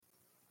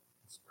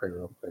Let's pray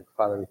real quick.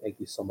 Father, we thank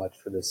you so much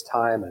for this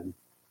time and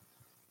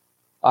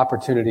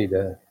opportunity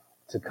to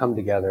come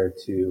together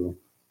to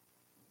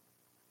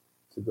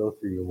go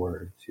through your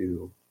word,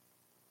 to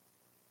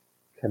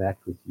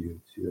connect with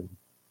you, to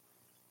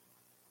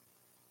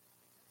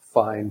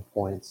find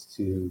points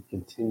to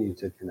continue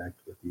to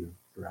connect with you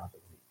throughout the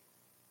week.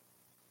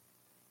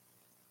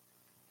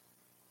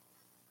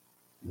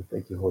 And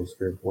thank you, Holy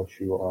Spirit, for what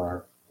you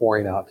are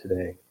pouring out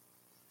today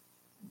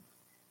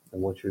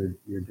and what you're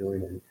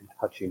doing and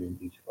touching in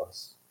each of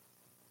us.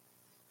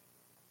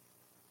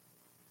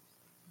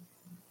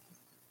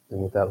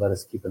 And with that, let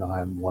us keep an eye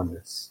on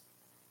oneness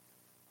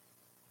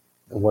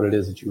and what it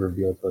is that you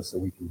reveal to us so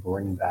we can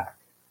bring back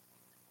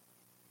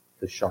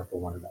to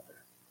sharpen one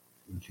another.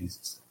 In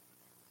Jesus'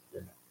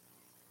 name. Amen.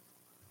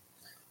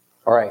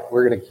 All right,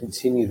 we're going to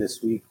continue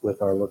this week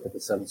with our look at the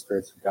seven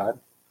spirits of God.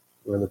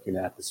 We're looking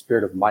at the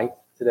spirit of might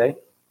today.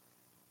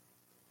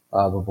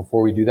 But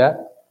before we do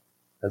that,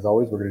 as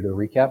always, we're going to do a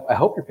recap. I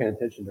hope you're paying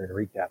attention during a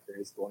recap.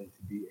 There is going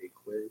to be a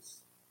quiz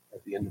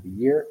at the end of the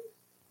year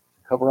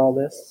to cover all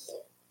this,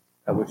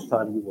 at which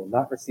time you will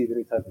not receive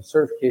any type of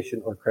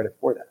certification or credit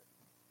for that.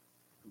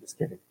 I'm just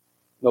kidding.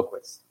 No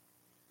quiz.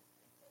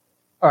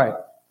 All right.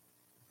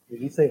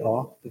 Did you say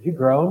awe? Did you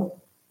groan?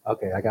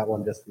 Okay, I got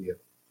one just for you.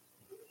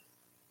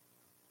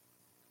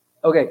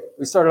 Okay,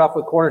 we started off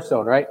with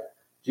cornerstone, right?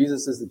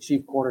 Jesus is the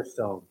chief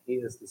cornerstone. He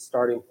is the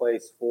starting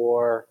place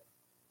for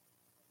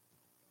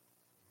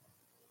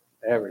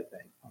everything.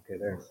 Okay,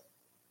 there's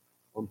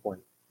 1 point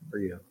for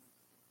you.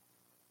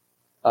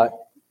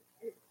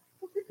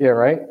 Yeah,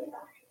 right?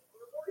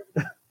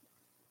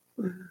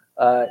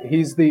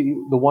 He's the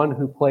one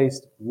who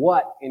placed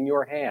what in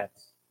your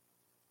hands?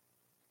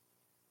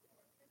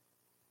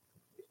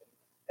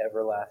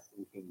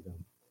 Everlasting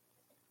kingdom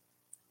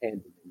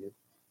and dominion.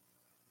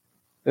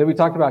 Then we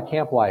talked about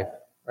camp life,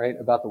 right?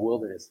 About the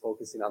wilderness,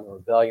 focusing on the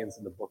rebellions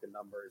in the book of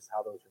Numbers,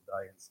 how those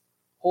rebellions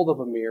hold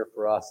up a mirror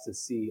for us to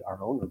see our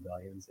own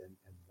rebellions and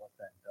what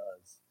that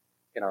does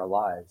in our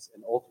lives,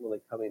 and ultimately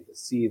coming to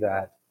see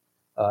that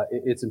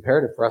it's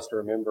imperative for us to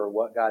remember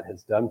what God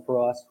has done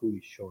for us, who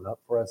He's shown up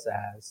for us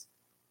as,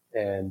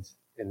 and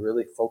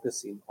really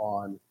focusing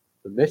on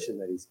the mission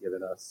that He's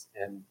given us,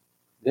 and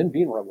then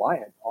being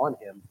reliant on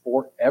Him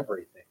for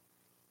everything.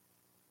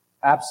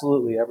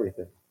 Absolutely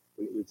everything.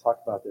 We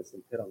talked about this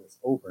and hit on this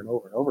over and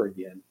over and over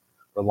again.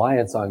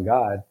 Reliance on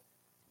God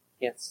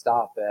can't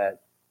stop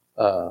at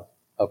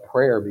a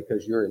prayer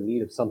because you're in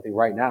need of something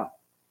right now.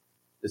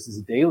 This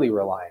is daily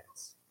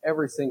reliance.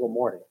 Every single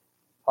morning.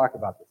 Talk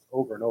about this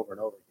over and over and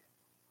over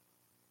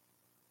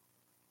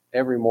again.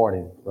 Every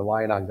morning,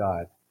 relying on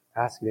God,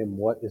 asking Him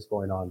what is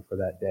going on for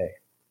that day.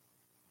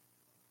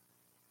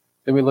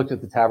 Then we looked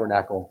at the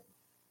tabernacle,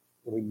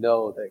 and we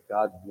know that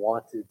God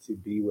wanted to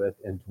be with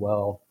and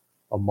dwell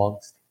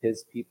amongst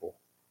His people,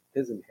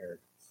 His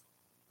inheritance.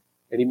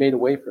 And He made a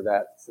way for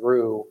that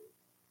through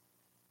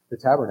the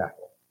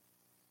tabernacle.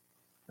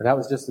 And that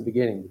was just the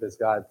beginning, because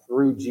God,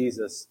 through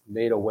Jesus,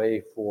 made a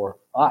way for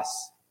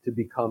us to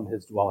become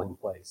His dwelling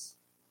place.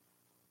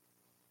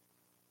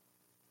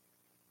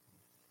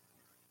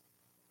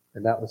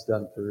 And that was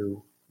done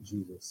through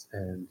Jesus.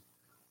 And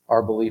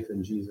our belief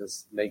in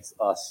Jesus makes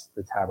us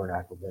the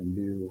tabernacle, the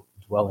new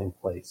dwelling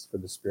place for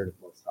the Spirit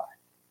of Most High.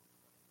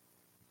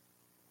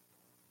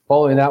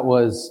 Following that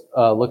was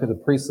look at the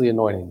priestly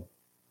anointing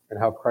and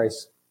how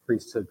Christ's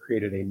priesthood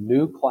created a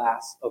new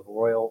class of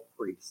royal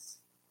priests.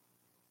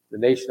 The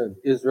nation of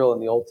Israel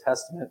in the Old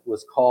Testament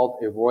was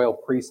called a royal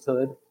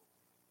priesthood,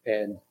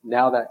 and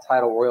now that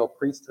title, royal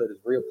priesthood, is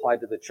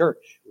reapplied to the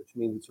church, which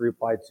means it's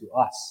reapplied to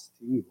us,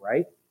 to you,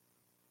 right?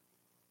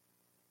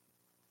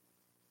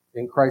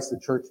 In Christ, the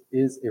church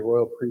is a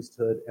royal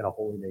priesthood and a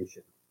holy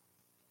nation.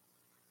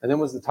 And then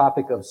was the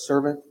topic of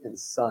servant and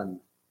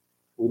son.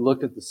 We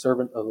looked at the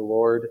servant of the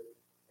Lord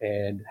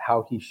and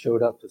how He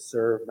showed up to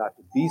serve, not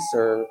to be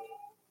served,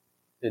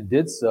 and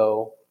did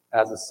so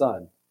as a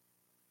son.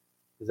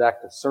 His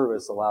act of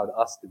service allowed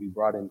us to be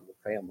brought into the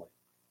family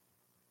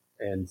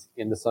and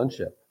into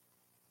sonship.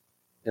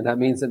 And that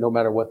means that no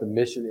matter what the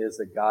mission is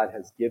that God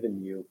has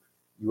given you,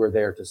 you are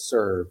there to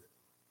serve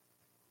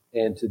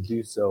and to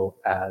do so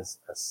as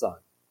a son.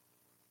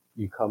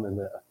 You come in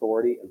the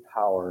authority and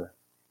power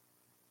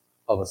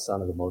of a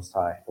son of the Most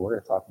High. And we're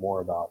going to talk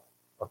more about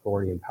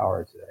authority and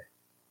power today.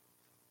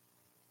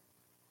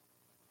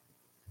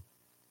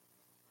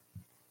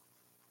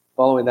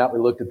 Following that, we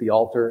looked at the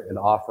altar and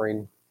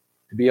offering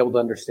to be able to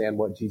understand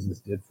what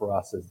Jesus did for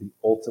us as the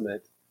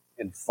ultimate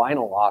and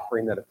final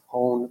offering that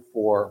atoned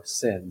for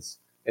sins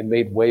and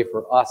made way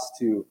for us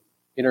to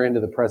enter into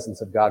the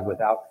presence of God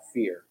without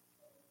fear.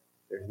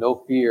 There's no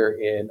fear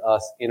in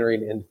us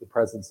entering into the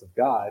presence of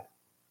God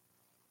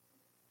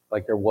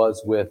like there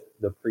was with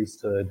the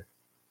priesthood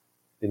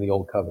in the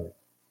Old Covenant.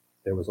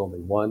 There was only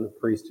one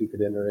priest who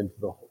could enter into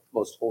the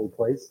most holy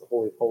place, the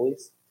Holy of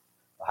Holies,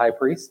 the high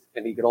priest,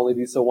 and he could only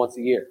do so once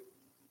a year.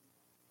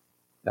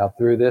 Now,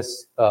 through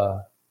this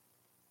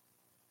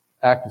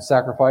act of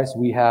sacrifice,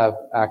 we have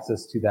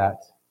access to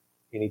that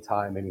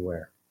anytime,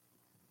 anywhere.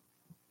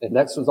 And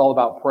next was all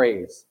about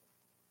praise.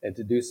 And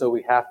to do so,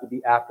 we have to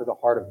be after the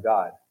heart of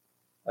God.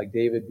 Like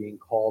David being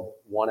called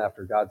one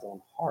after God's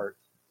own heart.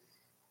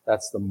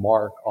 That's the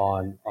mark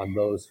on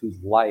those whose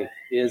life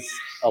is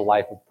a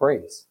life of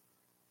praise.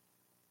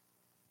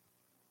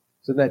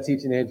 So in that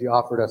teaching, Angie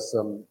offered us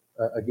some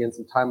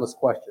timeless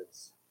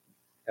questions.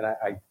 And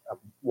I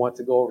want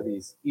to go over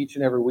these each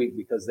and every week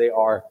because they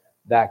are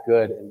that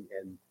good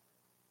and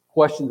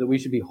questions that we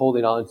should be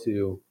holding on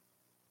to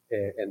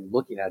and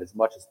looking at as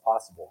much as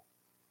possible.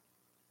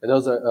 And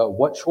those are,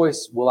 what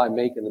choice will I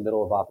make in the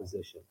middle of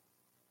opposition?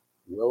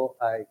 Will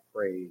I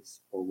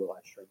praise or will I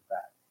shrink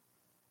back?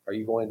 Are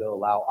you going to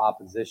allow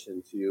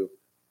opposition to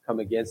come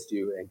against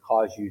you and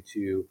cause you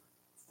to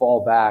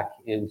fall back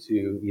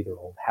into either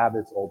old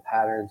habits, old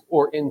patterns,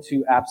 or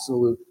into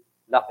absolute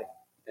nothing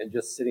and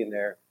just sitting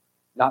there,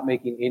 not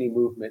making any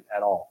movement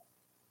at all?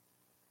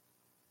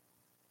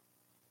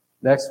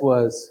 Next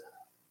was,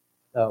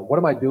 what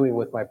am I doing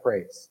with my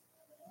praise?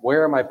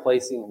 Where am I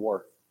placing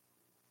worth?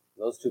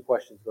 Those two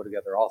questions go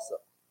together also.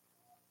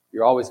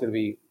 You're always going to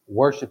be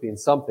worshiping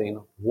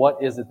something. What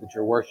is it that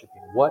you're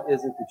worshiping? What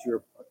is it that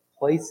you're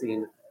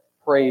placing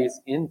praise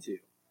into?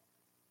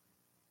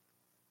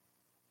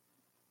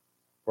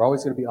 We're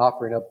always going to be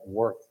offering up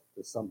worth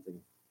to something.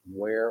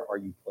 Where are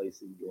you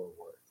placing your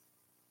worth?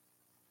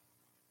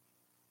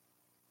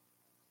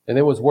 And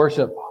it was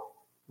worship,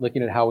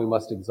 looking at how we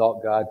must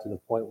exalt God to the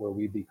point where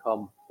we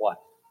become what?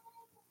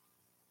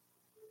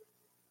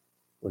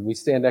 When we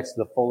stand next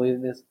to the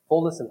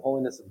fullness and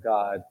holiness of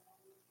God,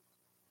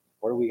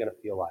 what are we going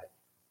to feel like?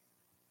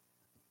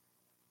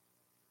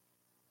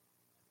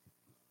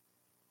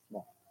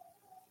 Small.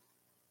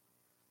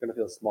 We're going to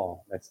feel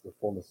small next to the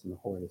fullness and the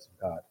holiness of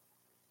God.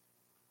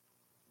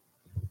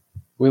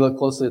 We look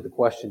closely at the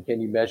question, can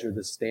you measure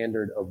the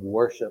standard of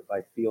worship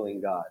by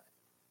feeling God?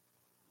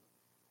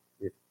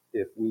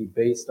 If we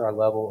based our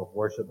level of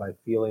worship by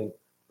feeling,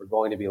 we're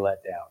going to be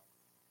let down.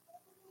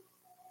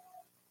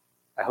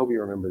 I hope you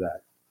remember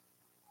that.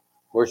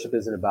 Worship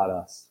isn't about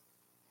us.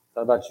 It's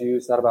not about you.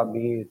 It's not about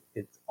me.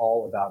 It's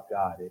all about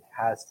God. It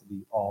has to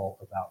be all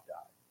about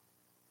God.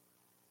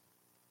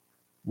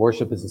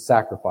 Worship is a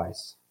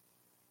sacrifice.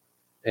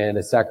 And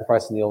a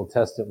sacrifice in the Old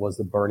Testament was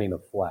the burning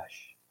of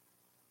flesh,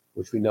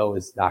 which we know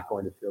is not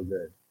going to feel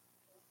good.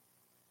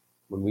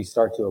 When we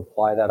start to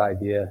apply that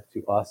idea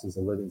to us as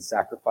a living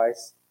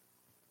sacrifice,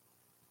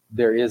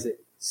 there is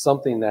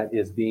something that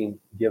is being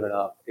given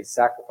up, a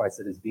sacrifice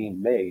that is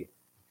being made.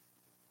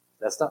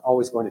 That's not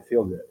always going to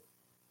feel good.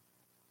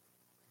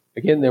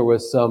 Again, there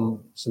was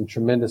some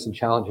tremendous and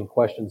challenging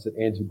questions that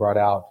Angie brought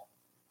out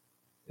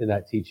in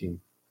that teaching.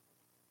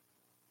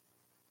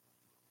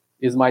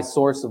 Is my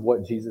source of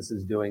what Jesus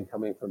is doing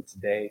coming from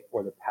today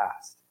or the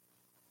past?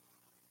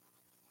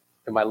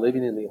 Am I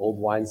living in the old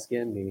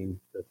wineskin, meaning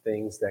the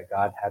things that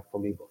God had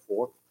for me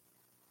before?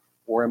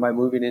 Or am I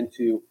moving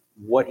into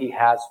what he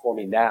has for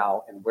me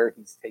now and where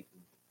he's taking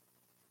me?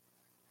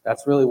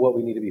 That's really what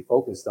we need to be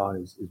focused on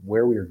is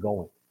where we are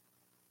going.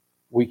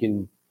 We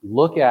can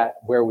look at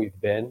where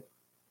we've been.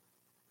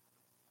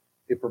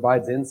 It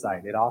provides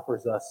insight. It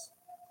offers us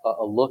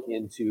a look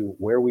into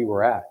where we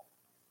were at,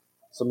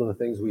 some of the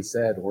things we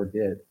said or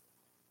did,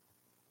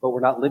 but we're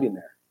not living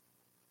there.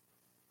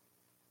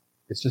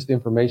 It's just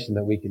information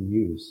that we can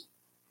use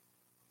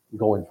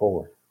going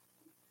forward.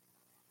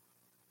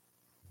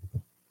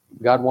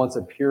 God wants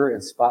a pure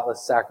and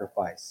spotless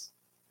sacrifice.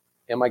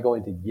 Am I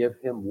going to give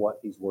him what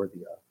he's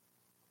worthy of?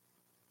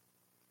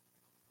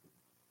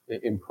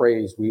 In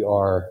praise, we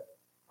are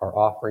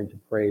offering to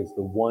praise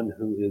the one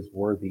who is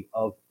worthy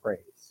of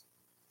praise.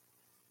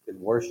 In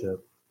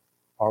worship,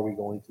 are we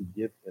going to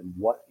give him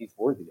what he's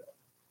worthy of?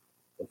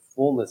 The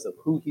fullness of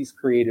who he's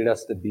created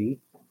us to be,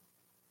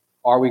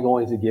 are we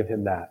going to give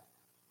him that?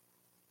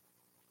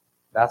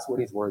 That's what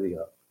he's worthy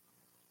of.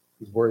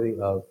 He's worthy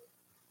of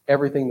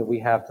everything that we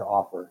have to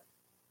offer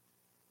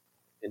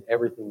and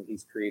everything that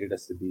he's created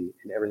us to be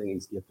and everything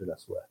he's gifted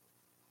us with.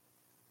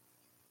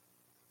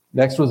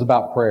 Next was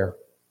about prayer.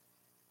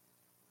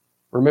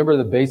 Remember,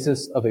 the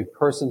basis of a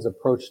person's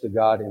approach to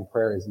God in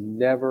prayer is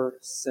never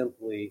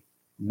simply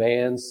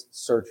man's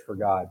search for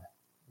God,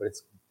 but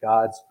it's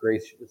God's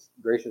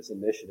gracious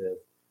initiative,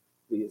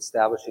 the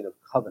establishing of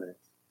covenant,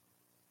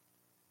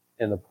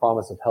 and the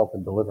promise of help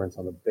and deliverance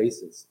on the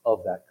basis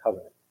of that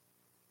covenant.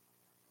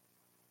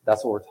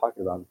 That's what we're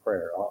talking about in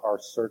prayer. Our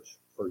search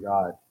for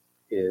God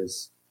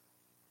is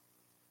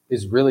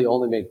really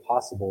only made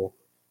possible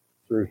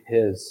through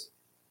his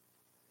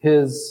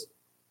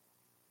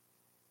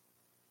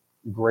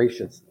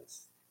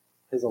graciousness,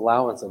 his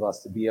allowance of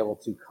us to be able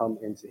to come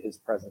into his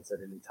presence at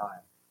any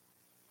time.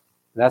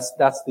 That's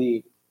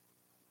the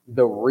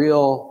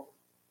real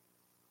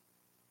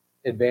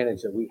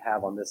advantage that we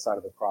have on this side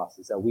of the cross,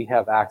 is that we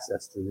have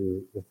access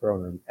to the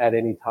throne room at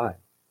any time.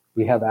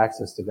 We have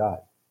access to God.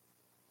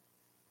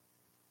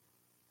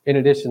 In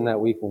addition, that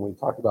week when we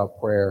talked about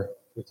prayer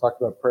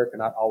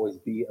cannot always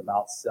be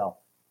about self.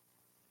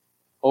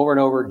 Over and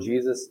over,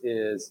 Jesus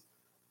is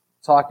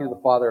talking to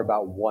the Father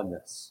about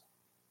oneness,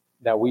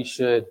 that we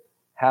should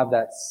have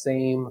that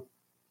same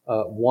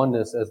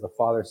oneness as the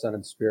Father, Son,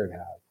 and Spirit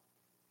have.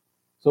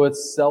 So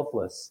it's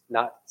selfless,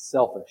 not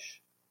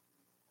selfish.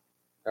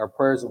 Our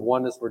prayers of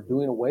oneness, we're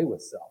doing away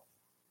with self.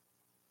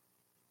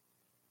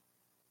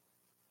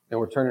 And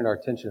we're turning our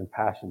attention and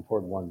passion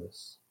toward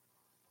oneness.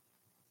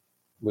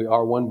 We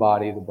are one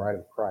body, the bride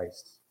of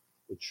Christ,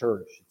 the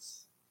church.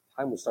 It's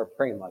time we start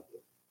praying like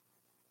it.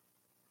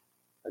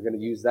 I'm going to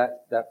use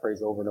that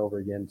phrase over and over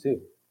again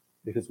too,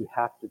 because we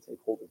have to take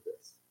hold of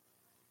this.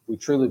 If we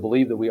truly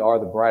believe that we are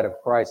the bride of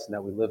Christ and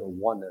that we live in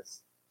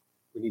oneness,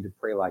 we need to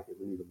pray like it.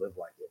 We need to live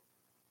like it.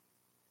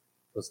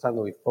 So it's time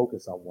that we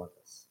focus on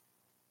oneness.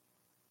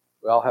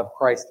 We all have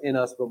Christ in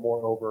us, but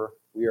moreover,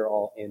 we are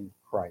all in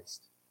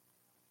Christ.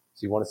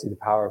 So you want to see the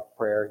power of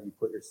prayer, you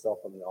put yourself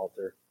on the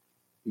altar,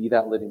 be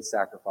that living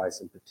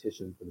sacrifice and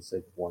petition for the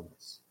sake of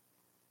oneness.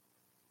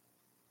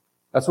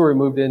 That's where we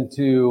moved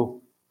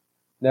into.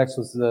 Next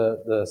was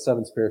the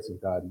seven spirits of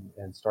God,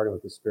 and starting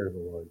with the Spirit of the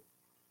Lord.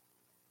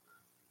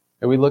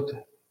 And we looked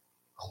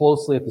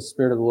closely at the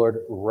Spirit of the Lord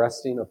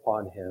resting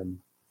upon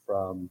him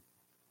from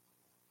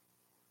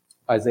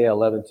Isaiah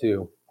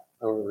 11:2.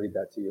 I want to read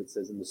that to you. It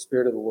says, "And the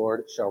Spirit of the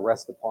Lord shall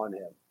rest upon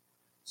him,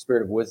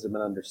 Spirit of wisdom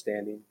and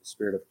understanding, the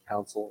Spirit of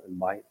counsel and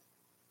might,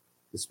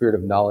 the Spirit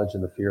of knowledge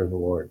and the fear of the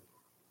Lord."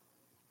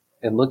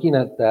 And looking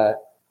at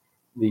that,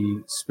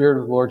 the Spirit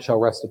of the Lord shall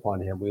rest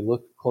upon him. We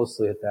looked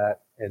closely at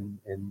that,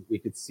 and we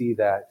could see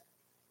that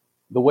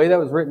the way that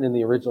was written in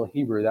the original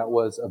Hebrew, that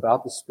was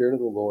about the Spirit of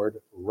the Lord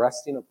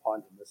resting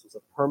upon him. This was a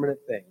permanent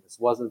thing. This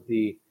wasn't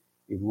the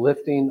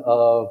lifting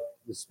of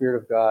the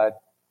Spirit of God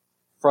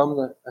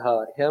from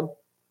him,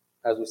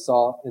 as we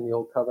saw in the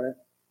Old Covenant.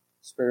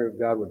 The Spirit of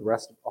God would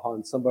rest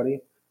upon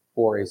somebody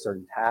for a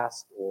certain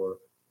task or a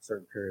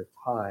certain period of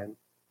time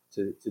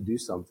to do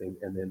something,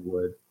 and then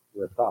would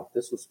lift off.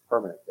 This was a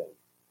permanent thing.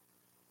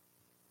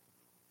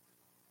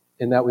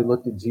 In that we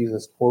looked at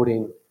Jesus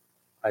quoting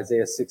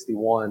Isaiah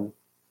 61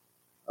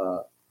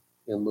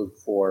 in Luke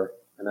 4,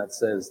 and that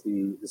says,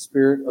 the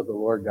Spirit of the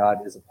Lord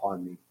God is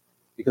upon me,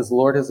 because the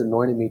Lord has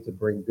anointed me to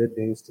bring good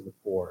news to the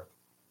poor.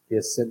 He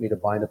has sent me to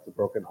bind up the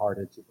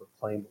brokenhearted, to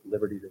proclaim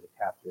liberty to the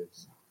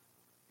captives,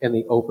 and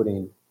the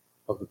opening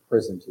of the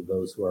prison to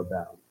those who are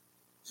bound,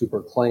 to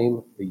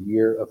proclaim the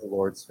year of the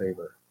Lord's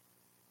favor.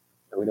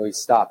 And we know he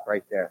stopped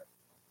right there,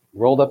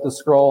 rolled up the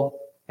scroll,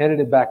 handed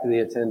it back to the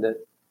attendant,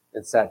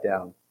 and sat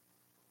down.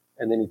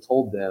 And then he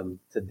told them,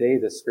 "Today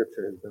this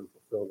scripture has been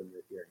fulfilled in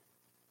your hearing."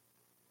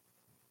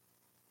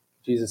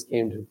 Jesus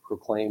came to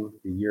proclaim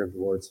the year of the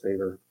Lord's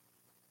favor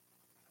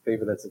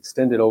that's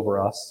extended over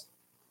us.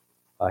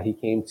 He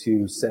came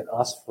to set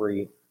us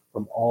free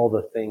from all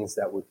the things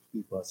that would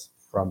keep us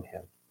from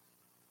him.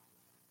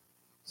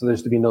 So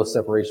there's to be no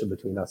separation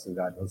between us and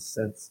God, no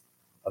sense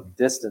of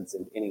distance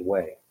in any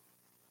way.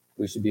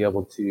 We should be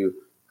able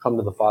to come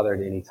to the Father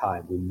at any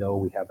time. We know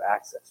we have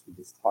access. We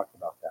just talked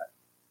about that.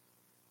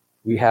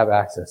 We have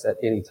access at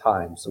any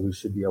time, so we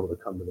should be able to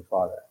come to the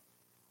Father.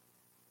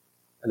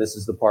 And this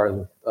is the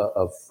part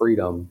of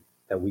freedom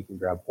that we can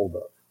grab hold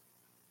of.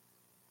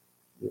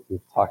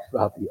 We've talked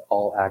about the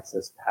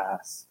all-access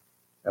pass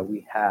that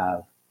we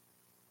have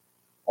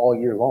all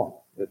year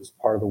long. It is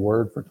part of the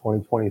word for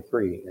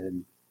 2023,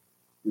 and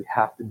we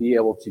have to be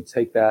able to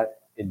take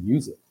that and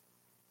use it.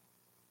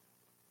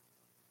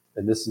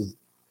 And this is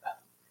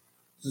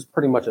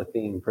pretty much a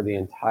theme for the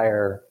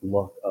entire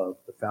look of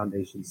the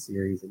Foundation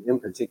series, and in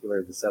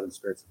particular the Seven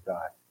Spirits of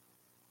God,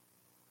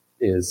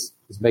 is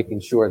making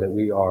sure that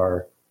we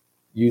are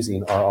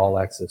using our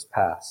all-access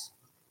pass.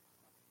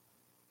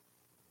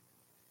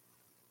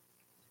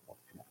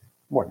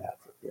 More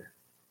gnats up here.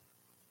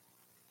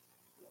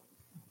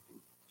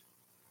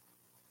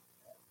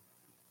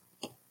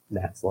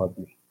 Gnats love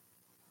me.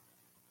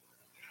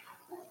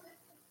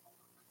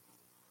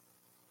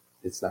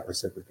 It's not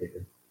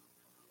reciprocated.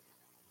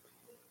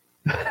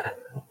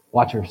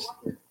 Watchers.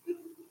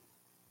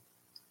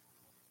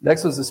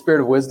 Next was the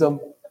Spirit of wisdom.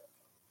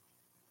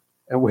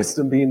 And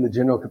wisdom being the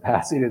general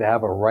capacity to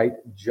have a right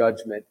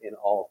judgment in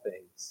all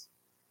things.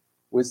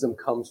 Wisdom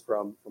comes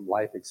from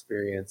life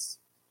experience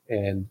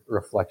and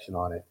reflection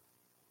on it.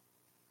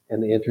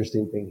 And the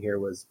interesting thing here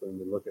was when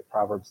we look at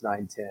Proverbs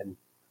 9:10,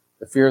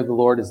 the fear of the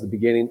Lord is the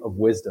beginning of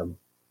wisdom,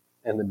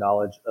 and the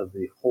knowledge of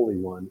the Holy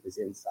One is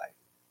insight.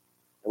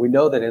 And we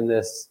know that in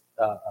this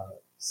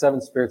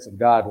seven spirits of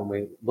God, when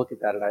we look at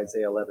that at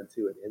Isaiah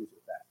 11:2, it ends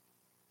with that.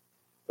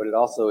 But it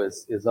also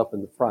is up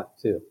in the front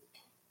too.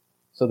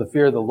 So the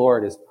fear of the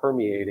Lord is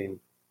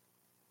permeating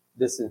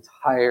this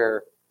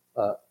entire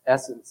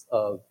essence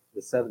of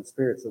the seven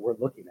spirits that we're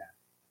looking at.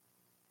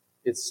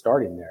 It's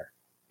starting there.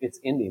 It's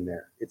ending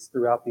there. It's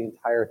throughout the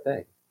entire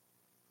thing.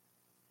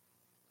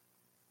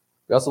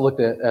 We also looked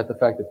at the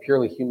fact that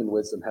purely human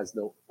wisdom has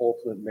no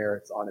ultimate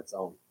merits on its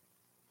own.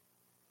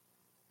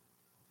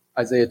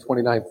 Isaiah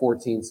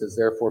 29:14 says,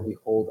 "Therefore,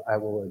 behold, I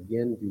will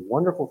again do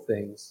wonderful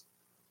things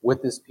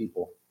with this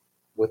people,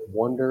 with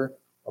wonder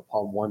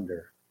upon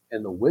wonder.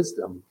 And the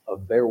wisdom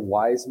of their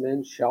wise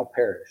men shall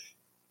perish,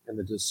 and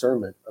the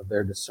discernment of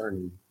their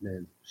discerning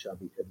men shall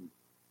be hidden."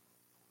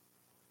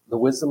 The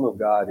wisdom of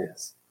God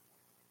is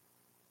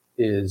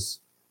is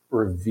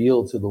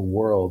revealed to the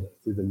world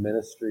through the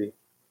ministry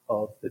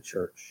of the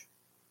church,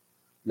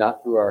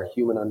 not through our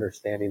human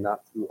understanding,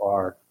 not through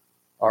our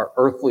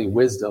earthly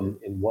wisdom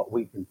in what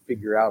we can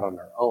figure out on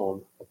our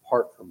own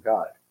apart from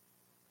God.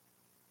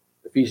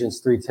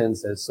 Ephesians 3:10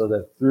 says, so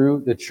that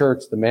through the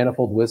church, the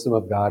manifold wisdom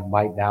of God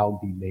might now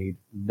be made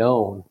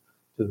known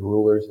to the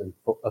rulers and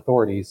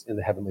authorities in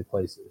the heavenly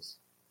places.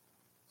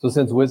 So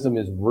since wisdom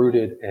is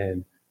rooted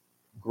and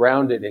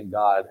grounded in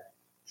God,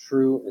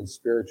 true and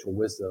spiritual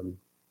wisdom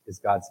is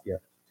God's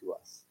gift to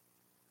us.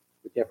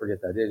 We can't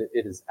forget that.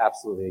 It is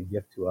absolutely a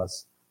gift to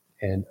us.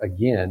 And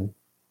again,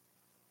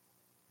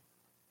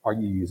 are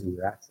you using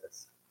your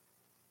access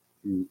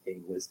to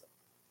gain wisdom?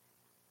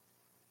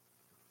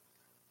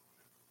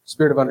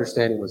 Spirit of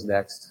understanding was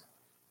next.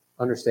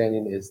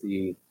 Understanding is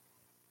the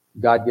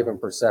God-given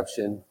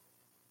perception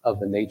of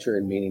the nature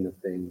and meaning of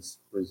things,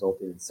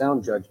 resulting in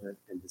sound judgment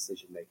and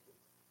decision-making.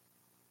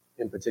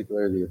 In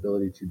particular, the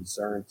ability to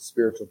discern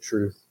spiritual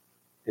truth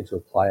and to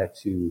apply it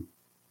to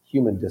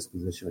human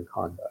disposition and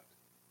conduct.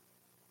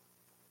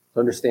 So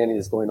understanding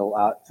is going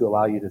to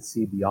allow you to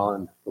see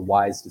beyond the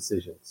wise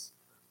decisions.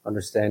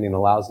 Understanding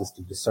allows us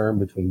to discern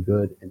between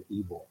good and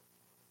evil.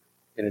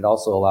 And it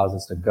also allows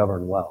us to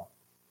govern well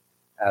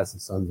as the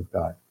sons of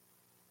God.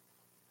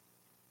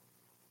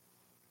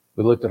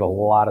 We looked at a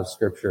lot of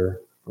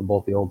scripture from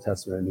both the Old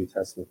Testament and New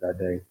Testament that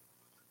day,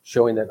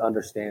 showing that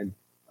understanding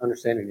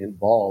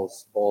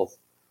involves both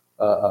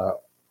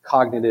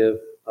cognitive,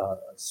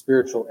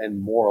 spiritual,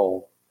 and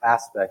moral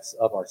aspects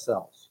of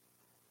ourselves.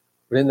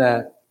 But in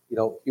that,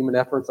 human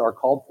efforts are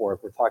called for.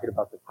 If we're talking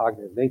about the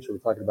cognitive nature, we're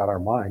talking about our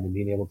mind and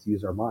being able to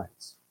use our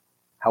minds.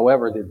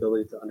 However, the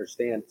ability to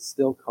understand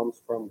still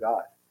comes from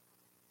God.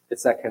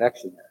 It's that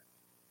connection there.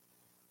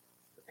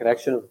 The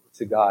connection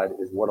to God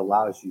is what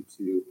allows you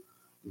to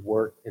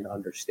work in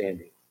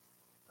understanding.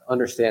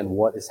 Understand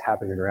what is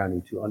happening around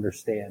you, to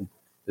understand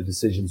the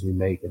decisions we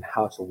make and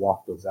how to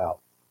walk those out.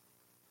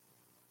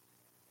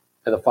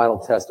 And the final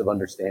test of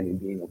understanding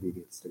being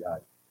obedience to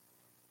God.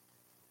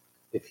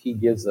 If he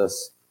gives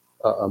us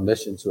a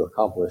mission to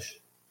accomplish,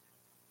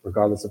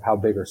 regardless of how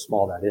big or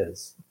small that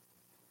is,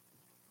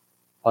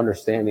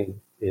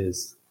 understanding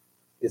is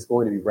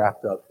going to be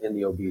wrapped up in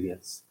the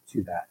obedience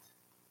to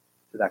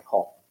that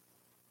call.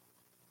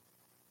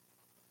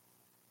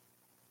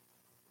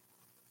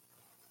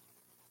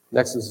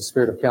 Next is the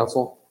spirit of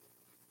counsel.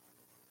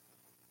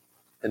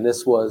 And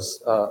this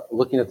was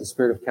looking at the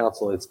spirit of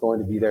counsel. It's going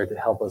to be there to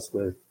help us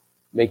with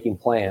making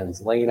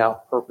plans, laying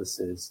out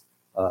purposes,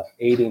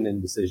 aiding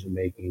in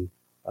decision-making,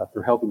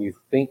 through helping you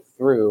think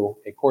through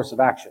a course of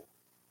action.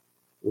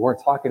 We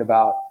weren't talking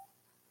about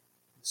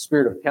the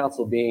spirit of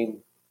counsel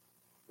being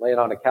laying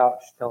on a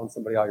couch, telling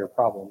somebody all your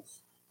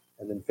problems,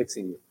 and then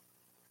fixing you.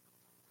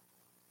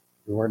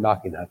 We weren't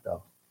knocking that,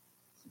 though.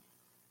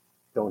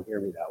 Don't hear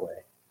me that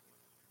way.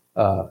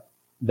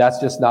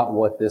 That's just not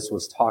what this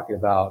was talking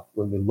about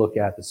when we look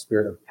at the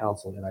spirit of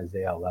counsel in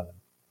Isaiah 11.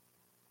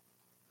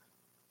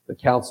 The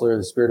counselor,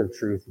 the spirit of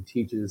truth, who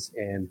teaches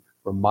and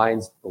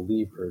reminds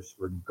believers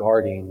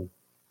regarding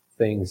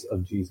things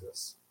of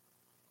Jesus.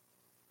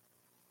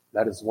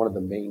 That is one of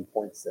the main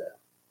points there.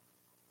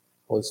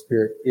 Holy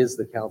Spirit is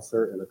the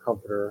counselor and the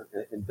comforter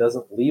and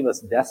doesn't leave us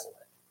desolate.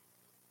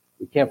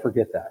 We can't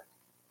forget that.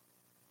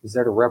 He's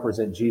there to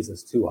represent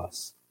Jesus to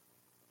us.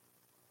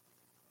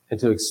 And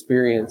to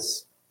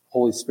experience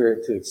Holy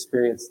Spirit, to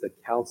experience the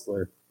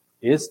counselor,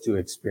 is to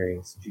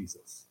experience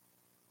Jesus.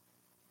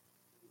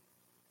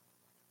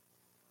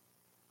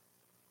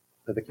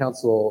 But the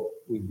counsel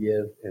we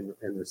give and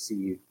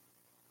receive,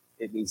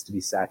 it needs to be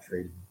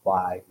saturated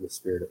by the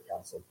spirit of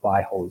counsel,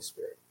 by Holy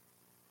Spirit.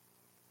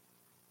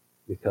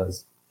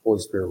 Because Holy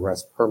Spirit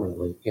rests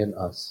permanently in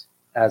us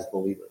as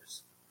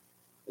believers.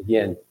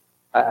 Again,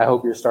 I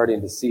hope you're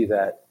starting to see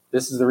that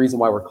this is the reason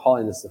why we're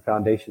calling this the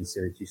Foundation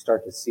series. You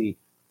start to see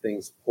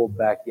things pulled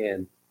back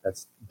in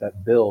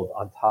that build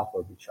on top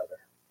of each other.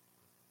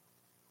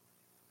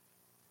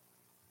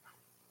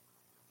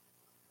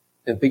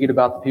 And thinking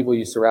about the people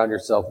you surround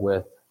yourself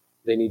with,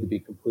 they need to be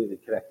completely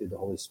connected to the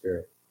Holy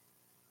Spirit.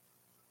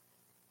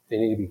 They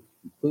need to be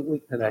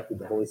completely connected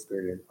to the Holy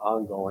Spirit in an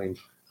ongoing,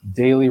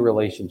 daily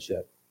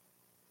relationship.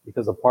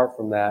 Because apart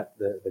from that,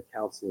 the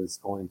counsel is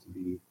going to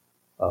be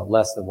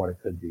less than what it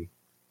could be.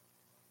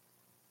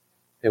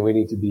 And we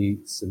need to be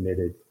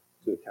submitted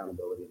to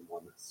accountability and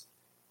oneness.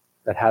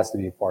 That has to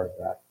be a part of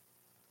that.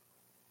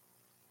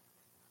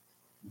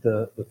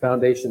 The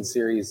Foundation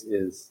series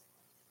is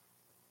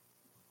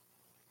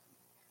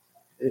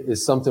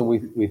something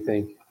we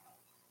think,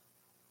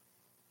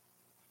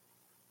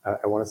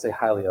 I want to say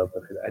highly of,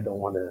 but I don't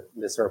want to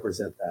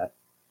misrepresent that.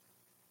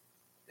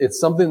 It's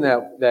something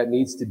that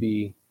needs to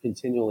be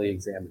continually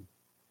examined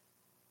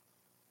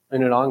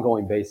on an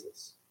ongoing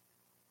basis.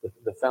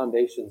 The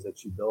foundations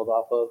that you build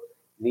off of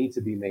need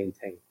to be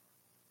maintained.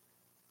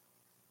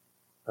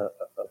 A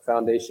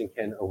foundation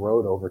can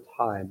erode over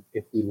time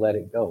if we let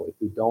it go, if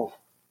we don't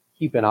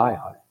keep an eye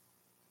on it.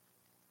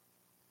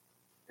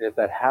 And if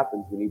that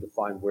happens, we need to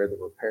find where the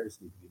repairs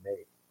need to be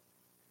made.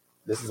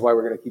 This is why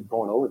we're going to keep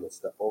going over this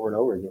stuff over and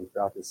over again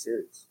throughout this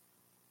series.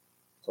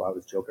 So I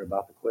was joking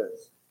about the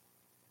quiz.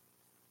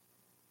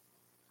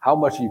 How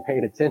much are you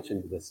paying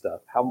attention to this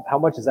stuff? How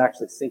much is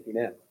actually sinking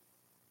in?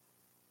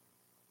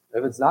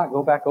 If it's not,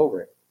 go back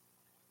over it.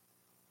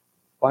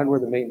 Find where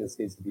the maintenance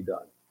needs to be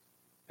done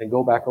and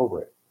go back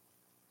over it.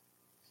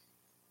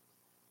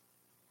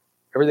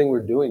 Everything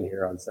we're doing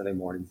here on Sunday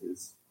mornings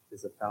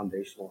is a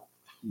foundational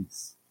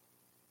piece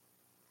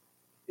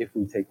if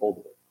we take hold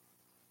of it.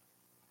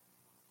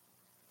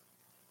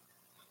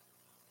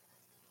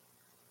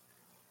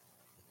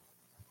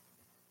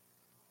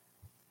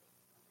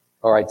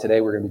 All right, today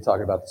we're going to be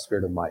talking about the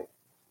spirit of might.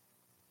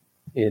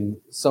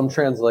 In some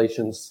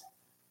translations,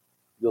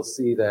 you'll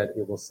see that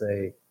it will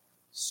say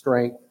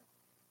strength,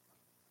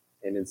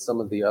 and in some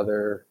of the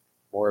other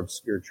more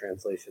obscure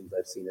translations,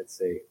 I've seen it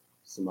say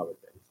some other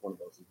things. One of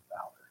those is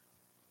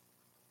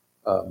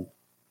valor.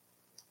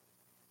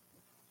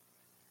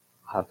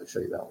 I'll have to show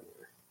you that one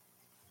later.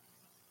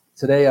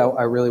 Today,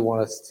 I really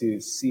want us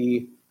to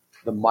see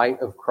the might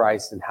of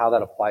Christ and how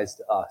that applies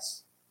to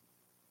us.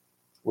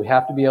 We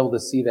have to be able to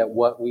see that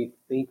what we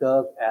think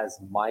of as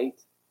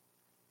might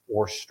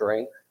or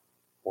strength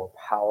or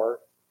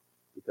power,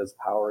 because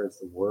power is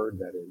the word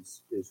that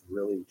is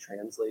really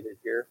translated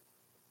here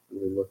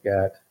when we look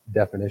at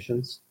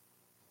definitions,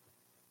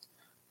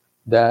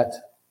 that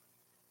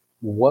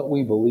what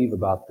we believe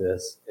about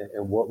this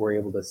and what we're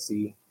able to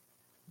see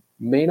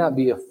may not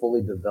be a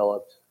fully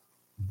developed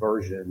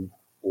version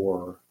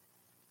or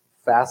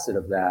facet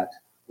of that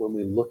when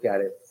we look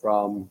at it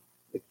from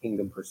the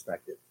kingdom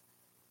perspective.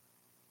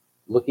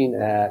 Looking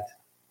at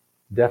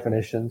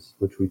definitions,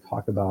 which we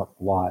talk about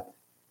a lot,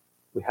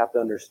 we have to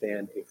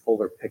understand a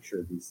fuller picture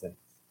of these things.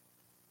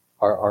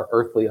 Our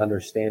earthly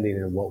understanding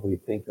and what we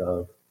think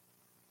of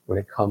when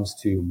it comes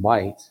to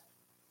might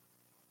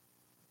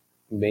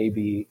may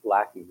be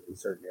lacking in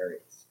certain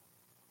areas.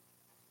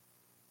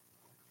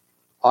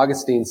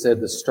 Augustine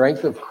said, "The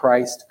strength of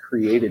Christ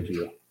created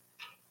you.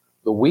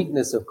 The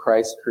weakness of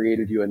Christ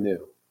created you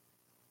anew.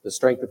 The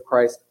strength of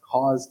Christ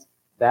caused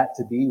that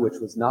to be which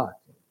was not.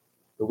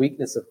 The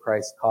weakness of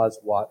Christ caused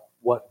what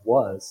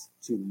was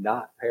to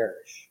not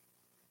perish.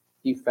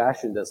 He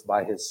fashioned us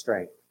by his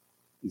strength.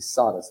 He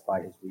sought us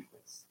by his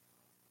weakness."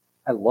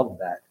 I love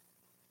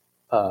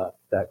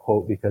that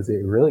quote, because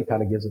it really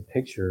kind of gives a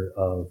picture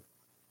of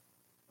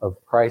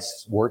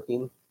Christ's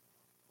working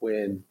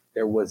when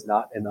there was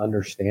not an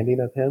understanding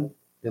of him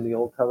in the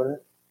old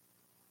covenant,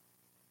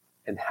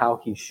 and how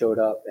he showed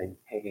up and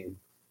came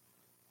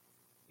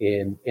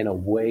in a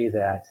way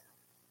that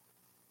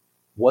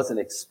wasn't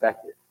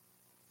expected.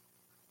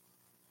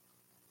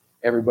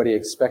 Everybody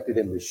expected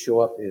him to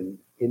show up in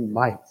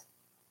might,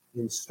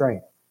 in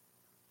strength,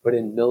 but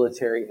in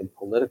military and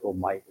political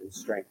might and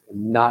strength,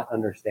 and not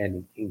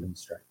understanding kingdom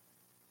strength.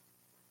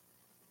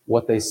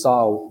 What they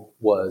saw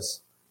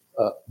was,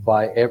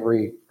 by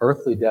every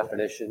earthly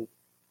definition,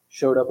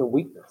 showed up in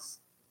weakness.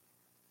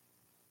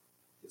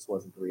 This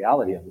wasn't the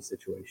reality of the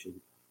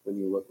situation when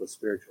you look with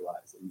spiritual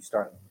eyes and you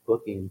start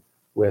looking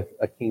with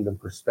a kingdom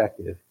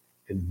perspective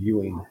and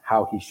viewing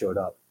how he showed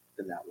up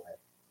in that way.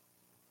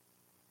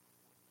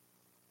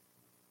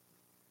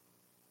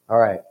 All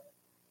right.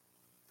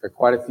 There are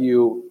quite a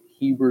few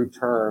Hebrew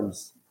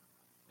terms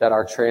that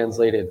are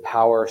translated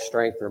power,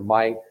 strength, or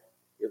might.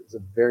 It was a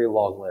very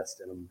long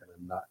list, and I'm going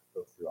to not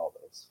go through all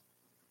those.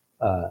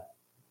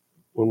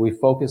 When we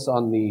focus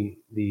on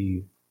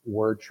the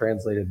word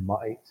translated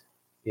might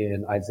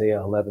in Isaiah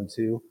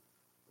 11:2,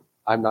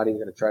 I'm not even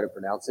going to try to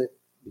pronounce it,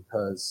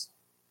 because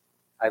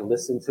I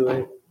listened to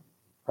it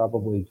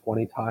probably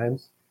 20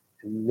 times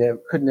and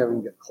could never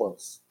even get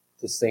close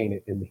to saying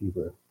it in the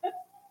Hebrew.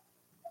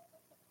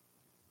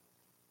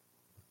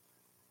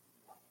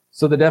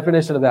 So the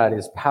definition of that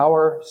is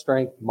power,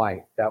 strength,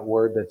 might, that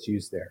word that's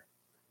used there.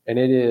 And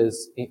it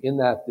is in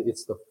that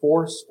it's the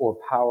force or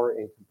power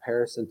in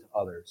comparison to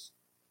others,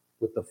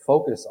 with the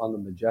focus on the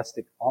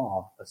majestic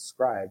awe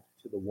ascribed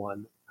to the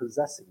one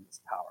possessing this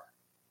power.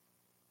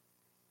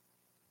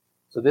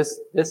 So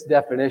this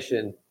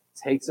definition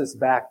takes us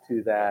back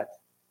to that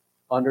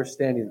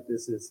understanding that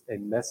this is a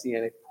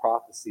messianic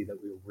prophecy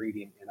that we were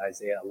reading in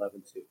Isaiah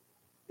 11:2.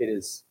 It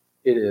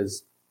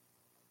is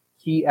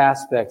key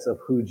aspects of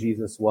who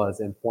Jesus was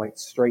and point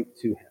straight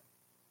to him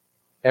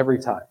every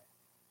time.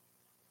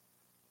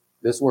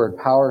 This word,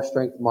 power,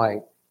 strength,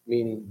 might,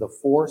 meaning the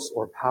force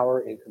or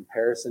power in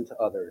comparison to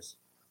others,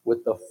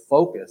 with the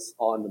focus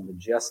on the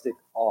majestic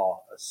awe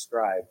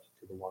ascribed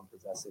to the one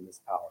possessing this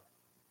power.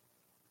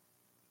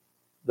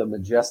 The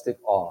majestic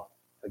awe,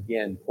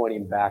 again,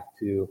 pointing back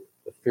to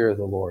the fear of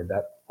the Lord,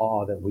 that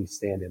awe that we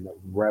stand in, that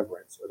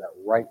reverence or that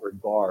right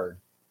regard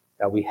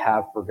that we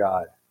have for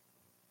God.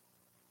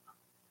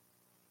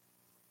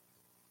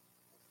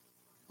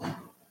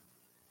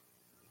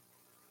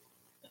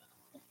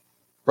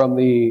 From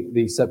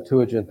the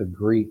Septuagint, the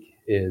Greek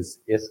is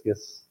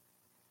ischus.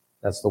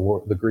 That's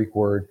the Greek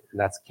word, and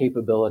that's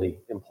capability,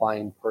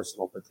 implying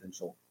personal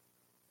potential.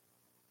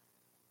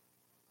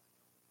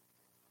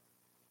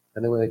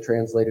 And then when they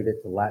translated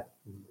it to Latin,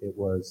 it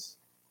was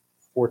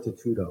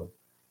fortitudo,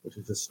 which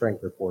is just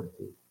strength or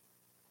fortitude.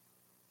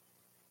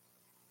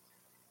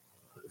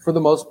 For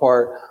the most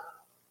part,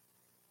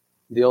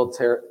 the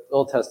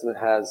Old Testament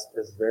has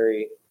this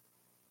very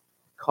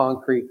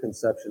concrete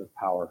conception of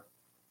power.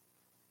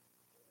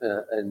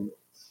 And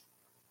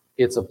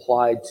it's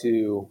applied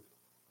to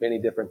many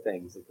different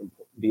things. It can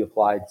be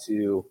applied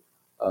to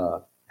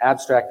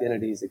abstract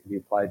entities. It can be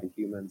applied to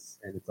humans,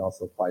 and it's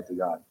also applied to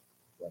God.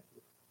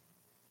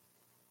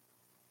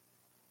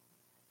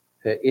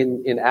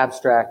 In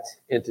abstract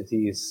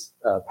entities,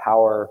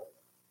 power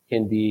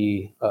can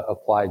be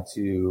applied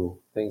to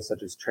things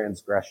such as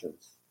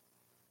transgressions,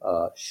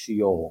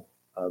 Sheol,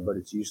 but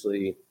it's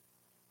usually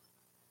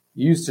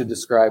used to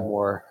describe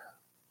more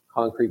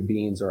concrete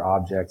beings or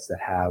objects that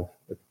have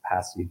the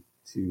capacity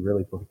to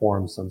really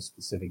perform some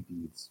specific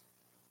deeds.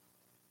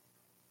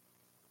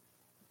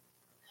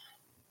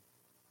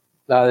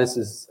 Now, this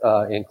is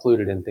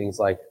included in things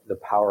like the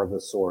power of the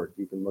sword.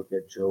 You can look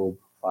at Job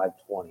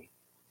 5:20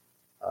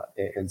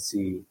 and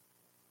see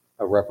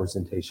a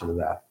representation of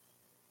that.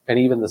 And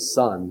even the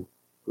sun,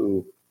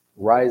 who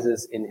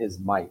rises in his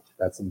might.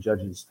 That's in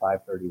Judges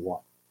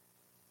 5:31.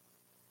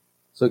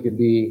 So it could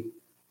be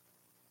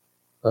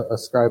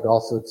ascribed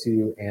also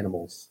to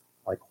animals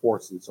like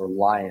horses or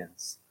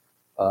lions,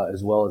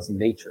 as well as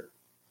nature.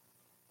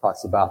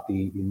 Talks about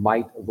the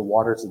might of the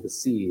waters of the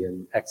sea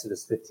in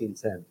Exodus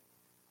 15:10.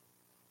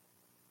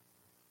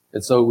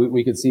 And so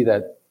we can see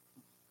that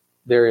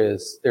there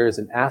is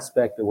an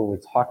aspect that when we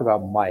talk about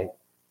might,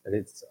 that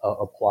it's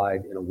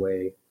applied in a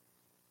way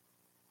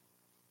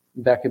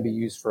that can be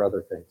used for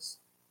other things.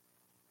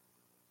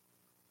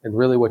 And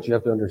really what you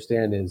have to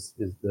understand is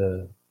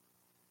the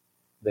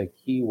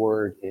key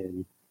word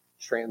in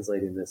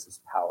translating this is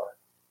power.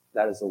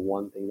 That is the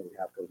one thing that we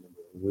have to remember.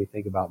 When we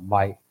think about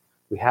might,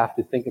 we have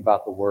to think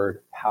about the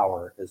word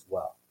power as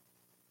well.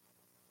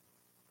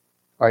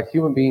 All right,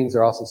 human beings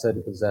are also said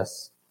to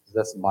possess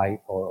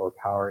might or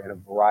power in a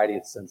variety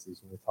of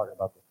senses when we're talking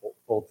about the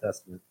Old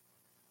Testament.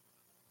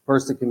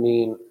 First, it can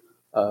mean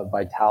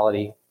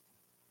vitality,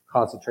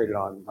 concentrated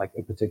on like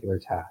a particular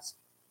task.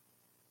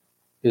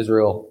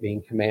 Israel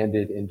being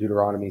commanded in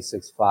Deuteronomy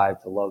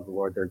 6:5 to love the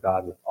Lord their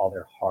God with all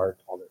their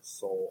heart, all their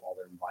soul, all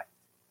their might.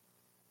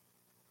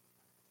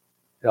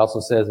 It also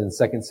says in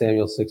 2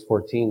 Samuel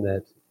 6:14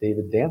 that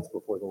David danced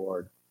before the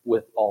Lord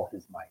with all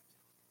his might.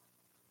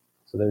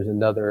 So there's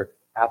another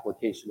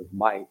application of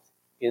might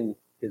in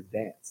his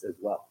dance as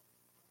well.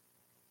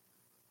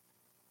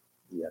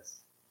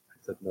 Yes,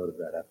 I took note of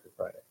that after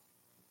Friday.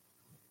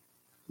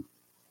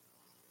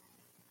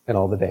 And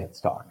all the dance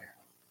talk.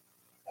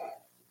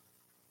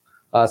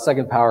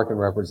 Second, power can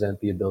represent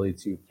the ability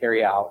to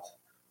carry out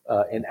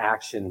an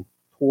action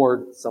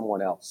toward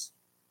someone else.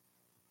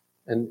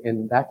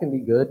 And that can be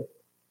good.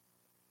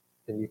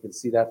 And you can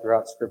see that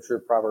throughout Scripture.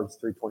 Proverbs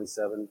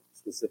 3:27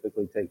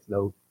 specifically takes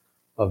note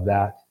of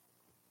that.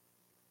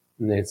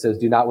 And it says,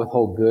 do not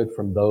withhold good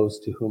from those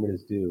to whom it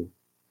is due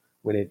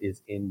when it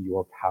is in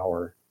your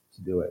power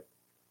to do it.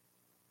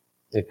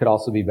 It could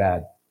also be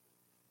bad,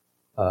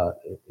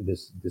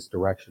 this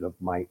direction of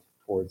might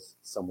towards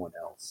someone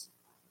else.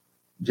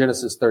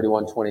 Genesis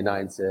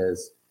 31:29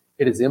 says,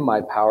 it is in my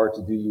power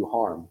to do you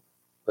harm,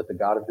 but the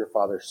God of your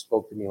father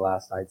spoke to me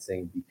last night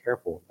saying, be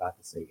careful not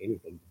to say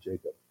anything to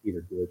Jacob,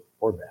 either good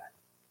or bad.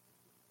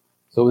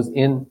 So it was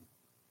in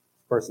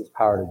this person's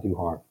power to do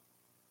harm,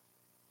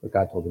 but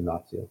God told him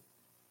not to.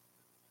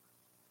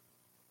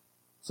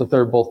 So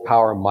third, both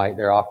power and might,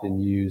 they're often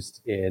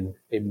used in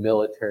a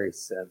military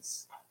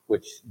sense,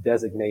 which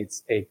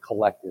designates a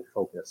collective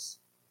focus.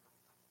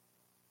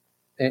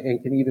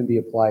 And can even be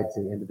applied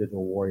to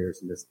individual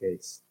warriors in this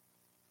case.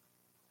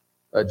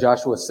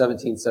 Joshua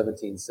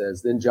 17:17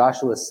 says, then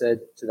Joshua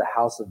said to the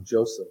house of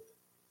Joseph,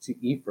 to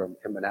Ephraim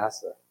and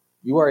Manasseh,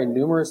 you are a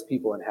numerous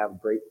people and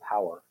have great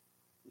power.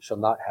 You shall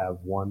not have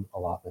one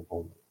allotment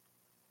only.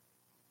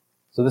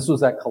 So this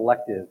was that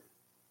collective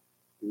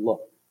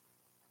look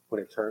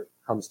when it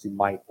comes to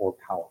might or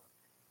power.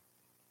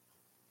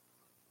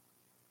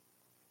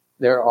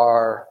 There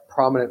are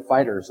prominent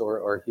fighters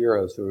or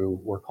heroes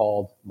who were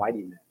called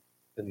mighty men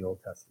in the Old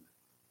Testament.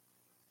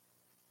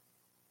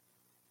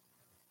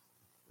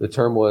 The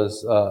term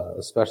was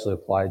especially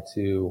applied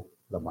to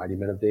the mighty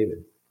men of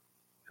David.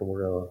 And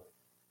we're going to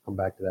come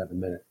back to that in a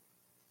minute.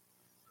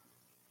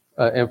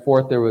 And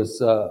fourth, there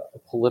was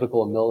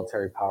political and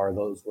military power.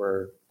 Those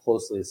were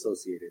closely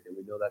associated. And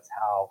we know that's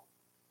how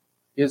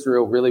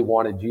Israel really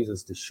wanted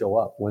Jesus to show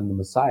up. When the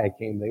Messiah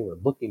came, they were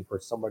looking for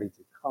somebody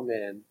to come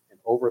in and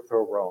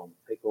overthrow Rome,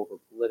 take over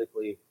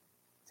politically,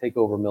 take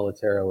over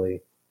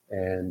militarily,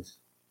 and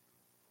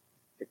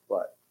kick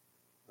butt.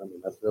 I mean,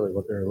 that's really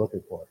what they were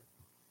looking for.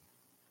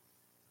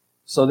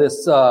 So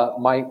this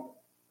might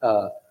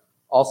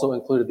also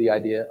included the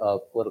idea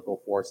of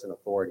political force and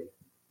authority.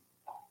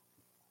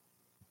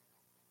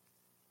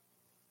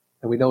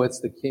 And we know it's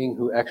the king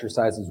who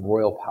exercises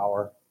royal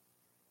power.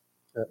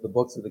 The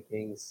books of the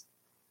kings,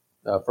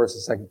 First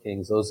and Second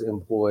Kings, those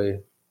employ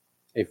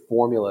a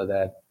formula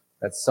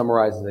that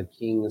summarizes a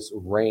king's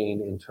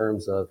reign in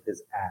terms of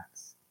his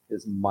acts,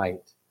 his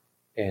might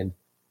and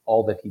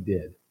all that he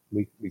did.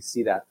 We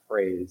see that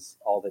phrase,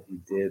 all that he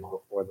did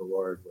before the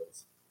Lord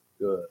was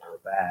good or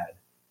bad.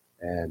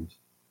 And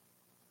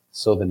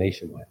so the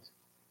nation went.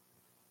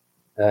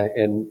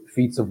 And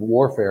feats of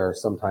warfare are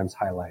sometimes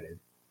highlighted.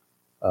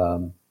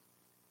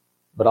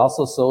 But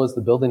also so is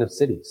the building of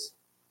cities.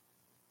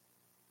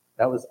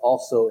 That was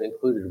also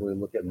included when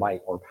we look at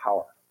might or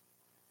power.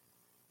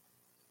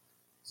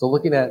 So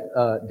looking at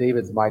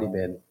David's mighty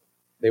men,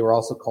 they were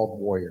also called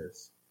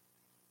warriors.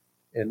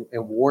 And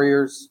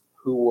warriors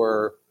who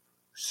were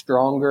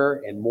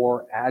stronger and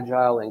more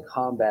agile in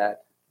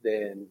combat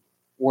than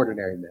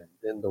ordinary men,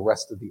 than the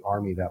rest of the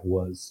army that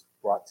was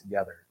brought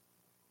together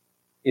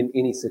in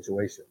any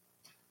situation.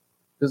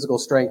 Physical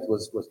strength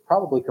was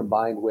probably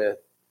combined with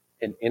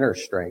an inner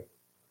strength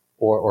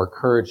or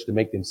courage to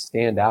make them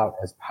stand out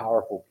as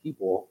powerful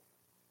people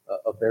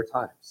of their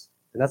times.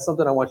 And that's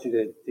something I want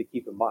you to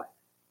keep in mind,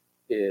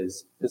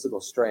 is physical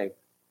strength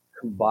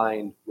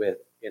combined with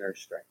inner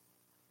strength,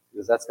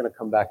 because that's going to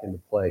come back into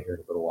play here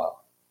in a little while.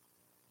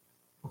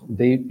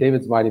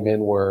 David's mighty men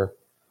were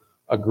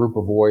a group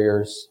of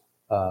warriors,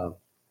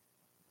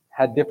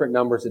 had different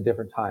numbers at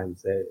different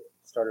times. They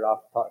started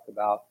off to talk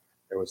about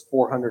there was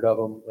 400 of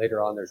them.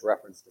 Later on, there's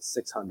reference to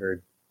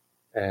 600.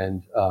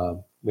 And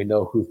we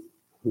know who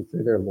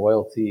through their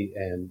loyalty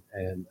and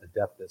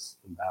adeptness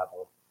in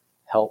battle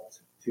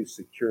helped to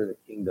secure the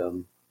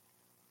kingdom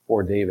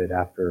for David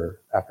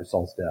after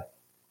Saul's death.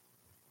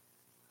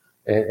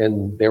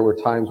 And there were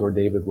times where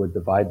David would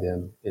divide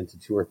them into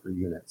 2 or 3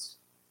 units.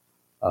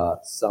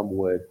 Some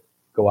would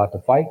go out to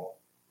fight,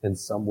 and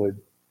some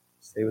would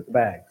stay with the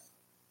bags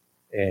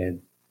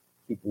and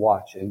keep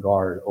watch and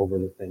guard over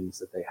the things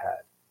that they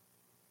had.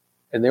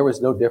 And there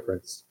was no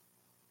difference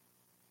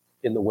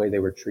in the way they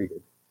were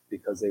treated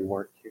because they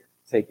weren't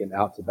taken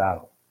out to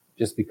battle.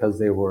 Just because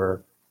they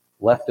were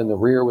left in the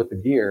rear with the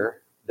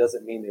gear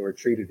doesn't mean they were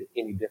treated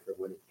any different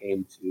when it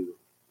came to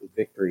the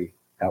victory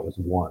that was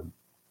won,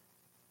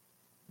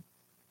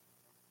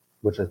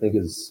 which I think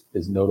is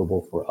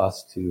notable for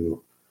us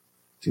to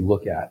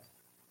look at.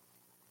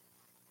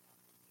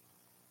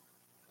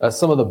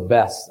 Some of the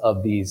best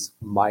of these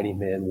mighty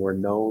men were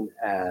known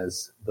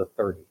as the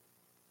 30.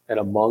 And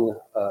among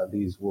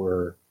these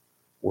were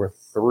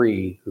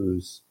 3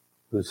 whose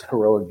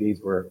heroic deeds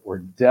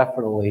were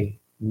definitely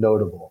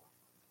notable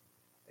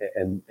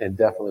and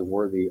definitely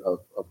worthy of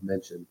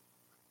mention.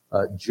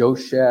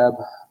 Josheb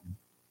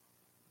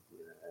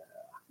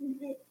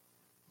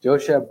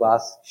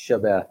Bas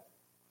Shebeth,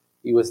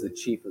 he was the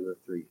chief of the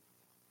 3.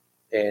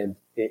 And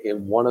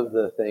in one of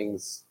the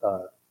things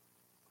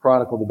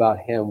chronicled about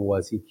him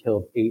was he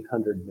killed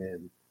 800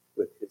 men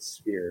with his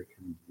spear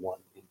in one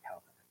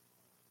encounter.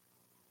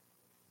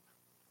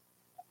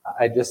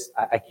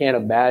 I can't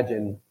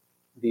imagine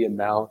the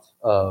amount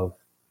of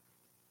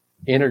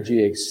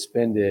energy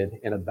expended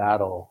in a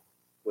battle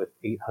with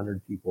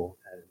 800 people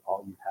and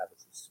all you have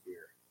is a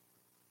spear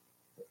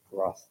to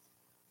thrust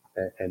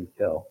and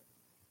kill.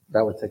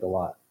 That would take a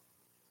lot.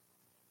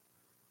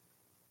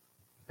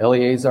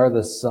 Eleazar,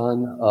 the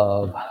son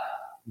of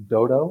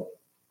Dodo.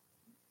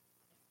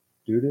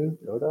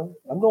 Dodo?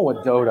 I'm going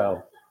with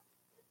Dodo.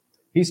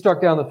 He struck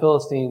down the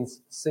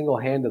Philistines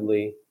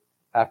single-handedly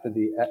after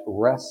the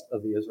rest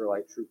of the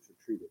Israelite troops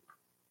retreated.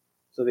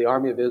 So the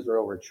army of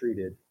Israel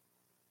retreated,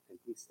 and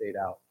he stayed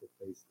out to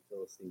face the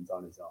Philistines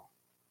on his own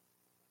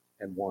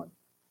and won.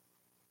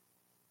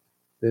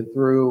 Then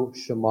through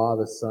Shammah,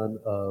 the son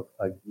of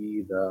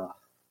Agi, the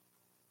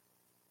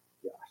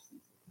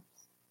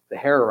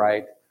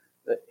Hararite,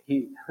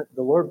 the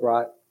Lord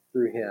brought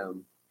through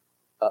him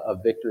a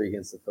victory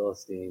against the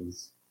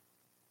Philistines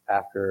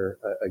after,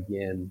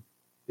 again,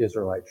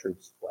 Israelite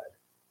troops fled.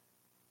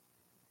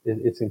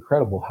 It's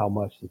incredible how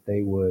much that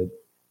they would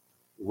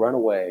run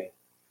away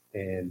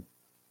and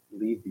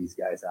leave these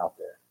guys out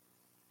there.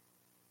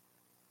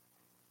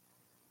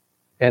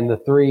 And the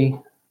 3,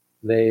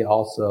 they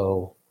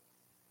also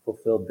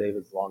fulfilled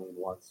David's longing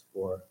once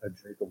for a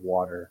drink of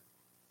water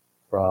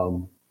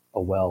from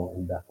a well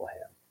in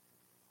Bethlehem.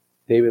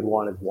 David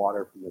wanted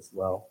water from this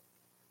well,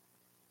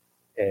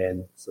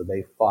 and so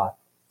they fought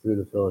through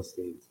the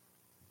Philistines,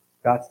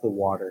 got to the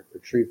water,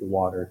 retrieved the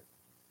water,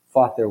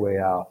 fought their way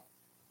out,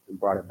 and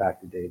brought it back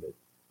to David.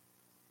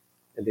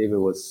 And David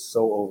was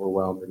so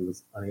overwhelmed that he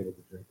was unable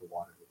to drink the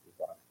water that he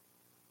brought.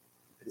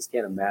 I just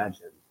can't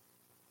imagine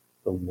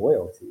the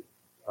loyalty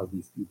of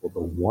these people, the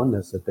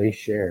oneness that they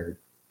shared,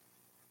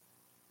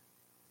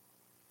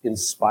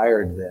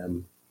 inspired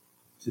them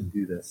to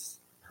do this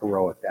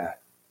heroic act.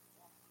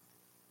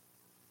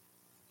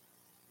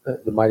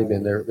 The mighty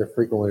men, they're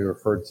frequently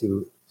referred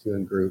to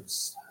in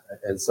groups,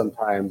 and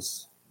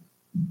sometimes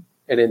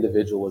an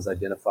individual was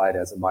identified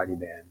as a mighty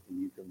man, and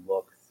you can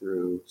look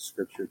through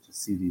Scripture to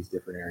see these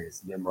different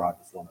areas. Nimrod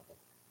was one of them.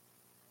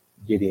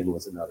 Gideon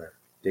was another.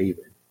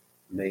 David,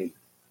 Naaman.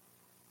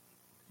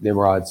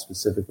 Nimrod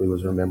specifically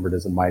was remembered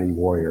as a mighty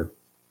warrior,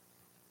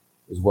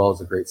 as well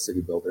as a great city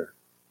builder.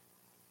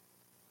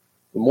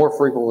 But more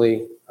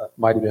frequently,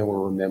 mighty men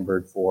were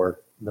remembered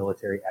for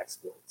military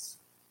exploits.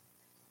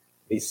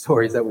 these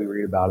stories that we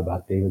read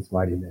about David's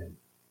mighty men,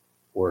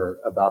 were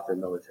about their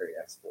military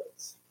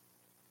exploits.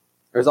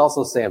 There's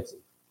also Samson.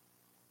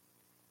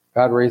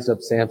 God raised up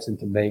Samson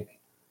to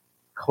make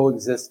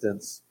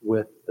coexistence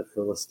with the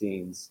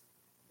Philistines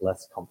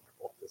less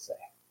comfortable, to say.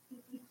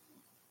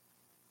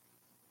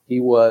 He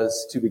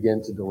was to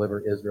begin to deliver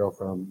Israel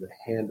from the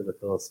hand of the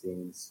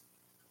Philistines,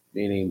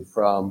 meaning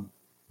from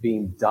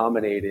being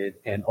dominated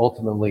and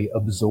ultimately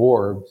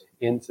absorbed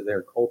into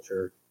their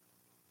culture,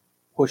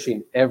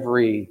 pushing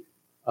every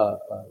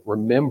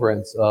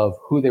remembrance of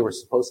who they were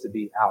supposed to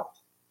be out.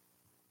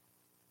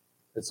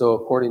 And so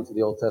according to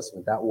the Old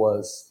Testament, that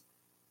was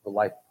the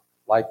life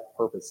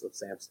purpose of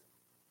Samson.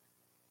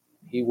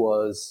 He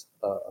was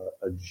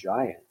a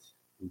giant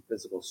in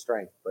physical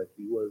strength, but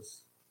he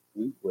was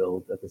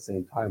weak-willed at the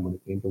same time when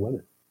it came to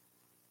women.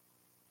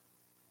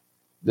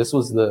 This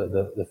was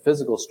the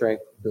physical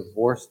strength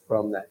divorced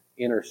from that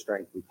inner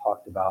strength we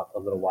talked about a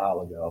little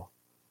while ago.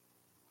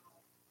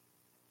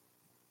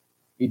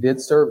 He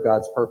did serve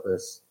God's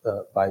purpose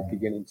by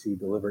beginning to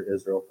deliver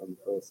Israel from the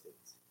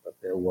Philistines, but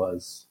there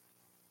was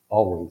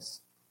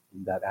always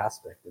that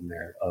aspect in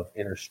there of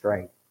inner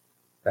strength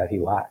that he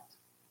lacked.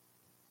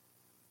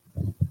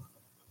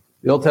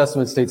 The Old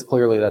Testament states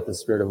clearly that the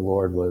Spirit of the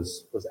Lord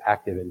was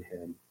active in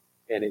him,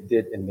 and it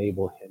did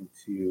enable him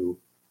to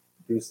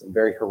do some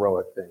very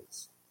heroic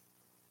things.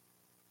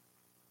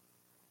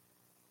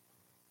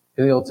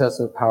 In the Old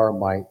Testament, power and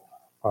might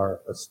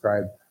are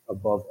ascribed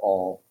above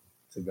all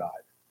to God.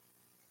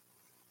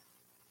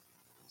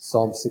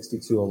 Psalm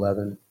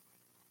 62:11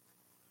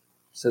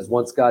 says,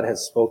 "Once God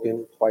has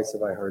spoken, twice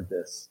have I heard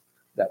this,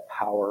 that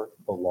power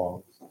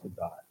belongs to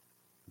God."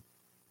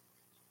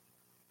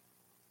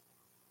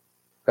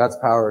 God's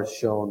power is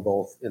shown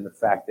both in the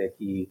fact that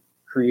he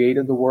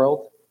created the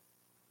world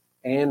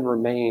and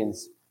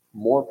remains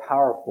more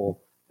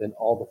powerful than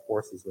all the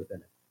forces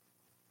within it.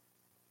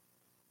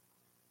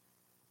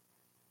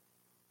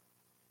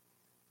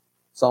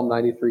 Psalm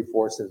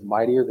 93:4 says,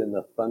 "Mightier than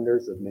the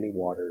thunders of many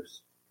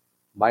waters,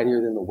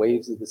 mightier than the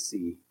waves of the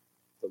sea,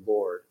 the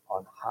Lord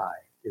on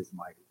high is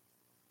mighty."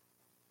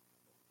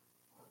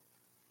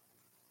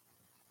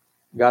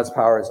 God's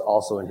power is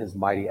also in his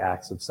mighty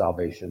acts of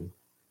salvation.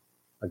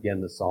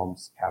 Again, the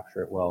Psalms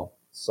capture it well.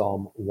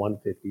 Psalm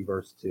 150,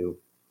 verse 2.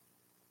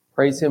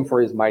 "Praise him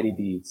for his mighty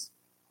deeds.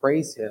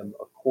 Praise him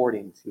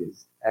according to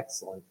his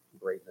excellent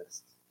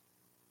greatness."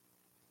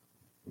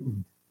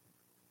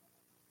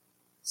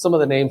 Some of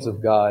the names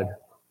of God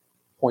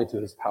point to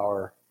his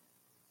power,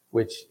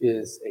 which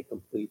is a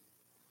complete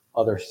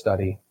other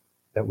study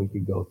that we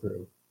could go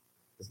through,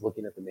 is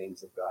looking at the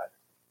names of God.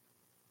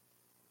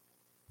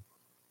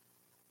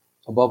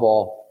 Above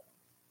all,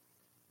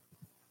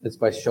 it's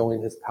by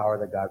showing his power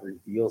that God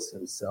reveals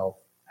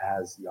himself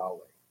as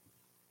Yahweh.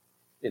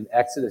 In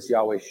Exodus,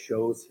 Yahweh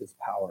shows his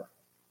power,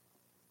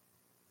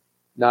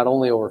 not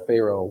only over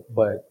Pharaoh,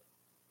 but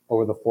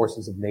over the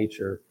forces of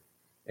nature,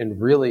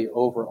 and really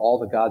over all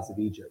the gods of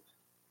Egypt.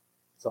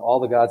 So all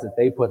the gods that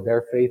they put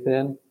their faith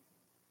in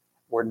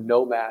were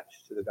no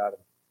match to the God of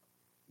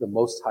the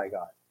Most High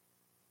God.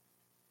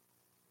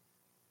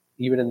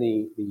 Even in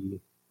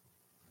the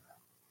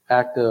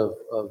act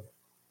of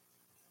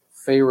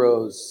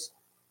Pharaoh's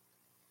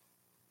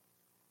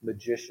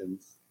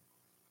magicians,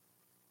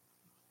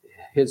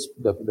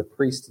 the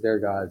priest to their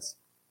gods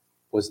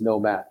was no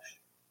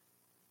match.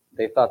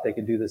 They thought they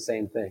could do the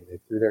same thing. They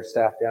threw their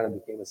staff down and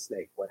became a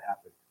snake. What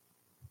happened?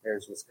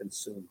 Theirs was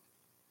consumed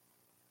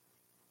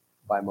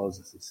by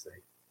Moses'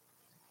 snake.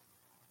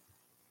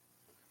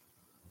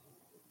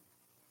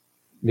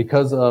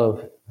 Because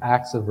of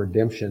acts of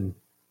redemption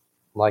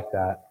like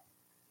that,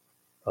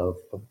 of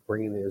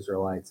bringing the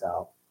Israelites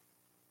out,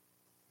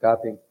 God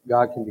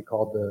can be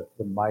called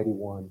the mighty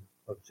one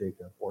of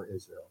Jacob or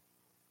Israel.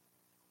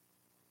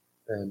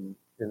 And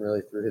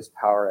really through his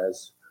power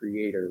as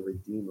creator,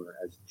 redeemer,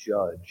 as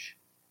judge,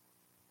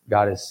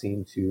 God is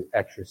seen to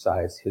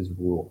exercise his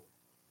rule.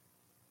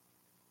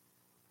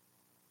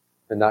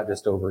 And not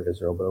just over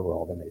Israel, but over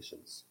all the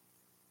nations,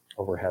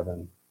 over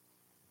heaven,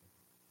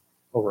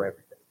 over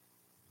everything.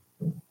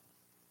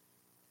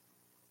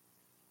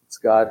 It's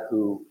God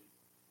who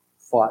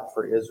fought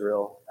for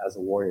Israel as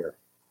a warrior,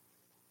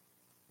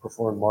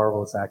 performed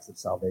marvelous acts of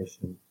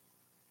salvation,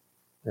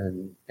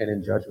 and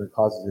in judgment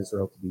causes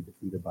Israel to be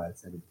defeated by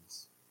its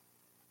enemies.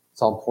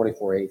 Psalm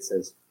 24:8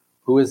 says,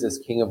 "Who is this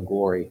King of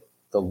glory?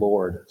 The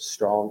Lord,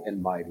 strong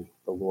and mighty,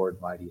 the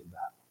Lord mighty in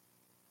battle."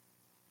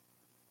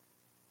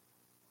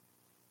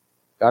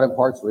 God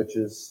imparts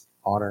riches,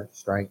 honor,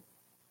 strength.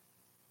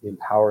 He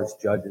empowers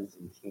judges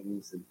and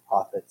kings and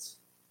prophets,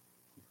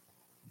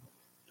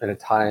 and at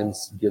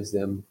times gives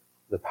them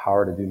the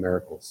power to do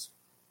miracles.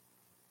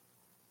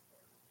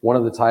 One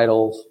of the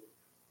titles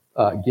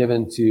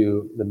given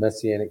to the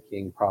Messianic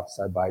king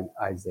prophesied by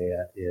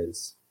Isaiah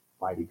is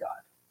Mighty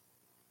God.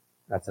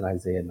 That's in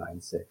Isaiah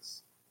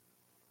 9:6.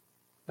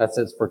 That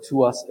says, "For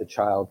to us a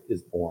child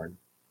is born,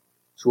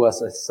 to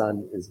us a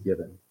son is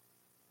given,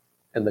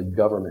 and the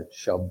government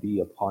shall be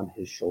upon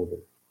his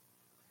shoulder,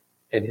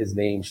 and his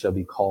name shall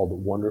be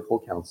called Wonderful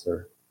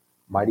Counselor,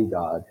 mighty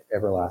God,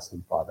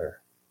 everlasting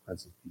Father,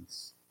 Prince of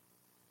Peace.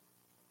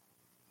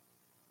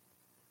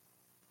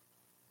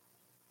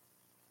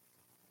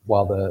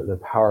 While the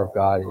power of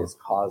God is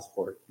cause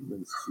for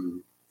humans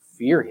to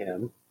fear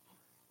him,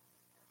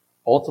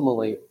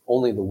 ultimately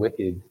only the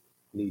wicked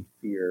need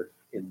fear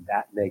in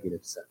that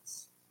negative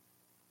sense.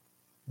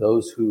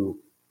 Those who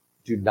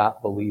do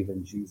not believe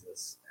in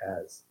Jesus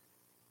as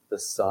the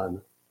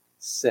Son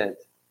sent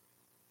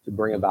to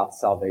bring about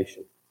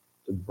salvation,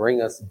 to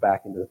bring us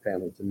back into the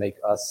family, to make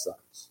us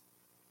sons.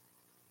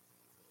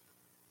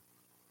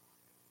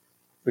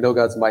 We know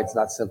God's might is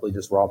not simply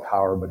just raw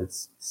power, but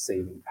it's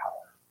saving power.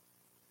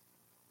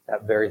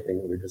 That very thing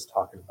that we were just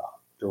talking about,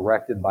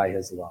 directed by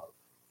his love.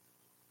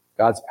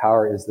 God's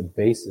power is the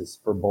basis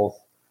for both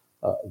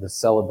the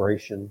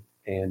celebration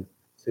and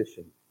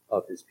petition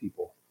of his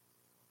people.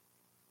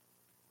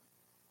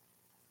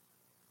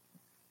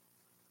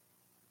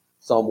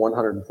 Psalm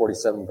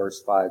 147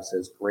 verse 5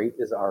 says, "Great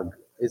is our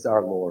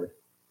Lord,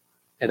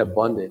 and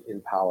abundant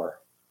in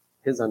power.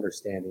 His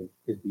understanding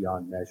is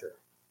beyond measure."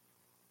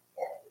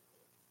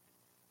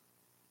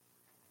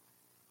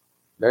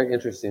 Very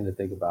interesting to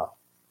think about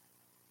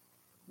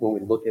when we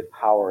look at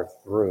power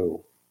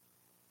through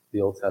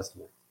the Old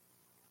Testament.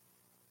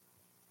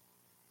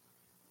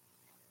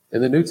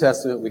 In the New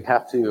Testament, we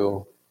have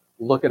to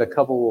look at a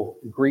couple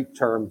Greek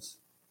terms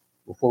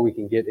before we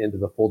can get into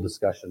the full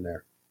discussion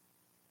there.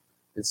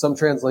 In some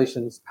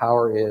translations,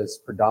 power is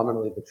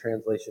predominantly the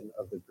translation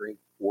of the Greek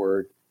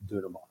word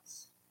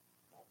dunamos,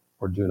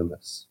 or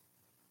dunamis.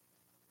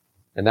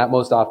 And that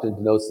most often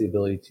denotes the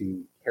ability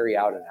to carry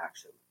out an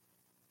action.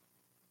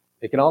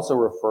 It can also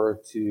refer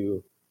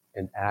to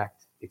an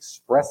act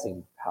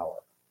expressing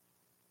power,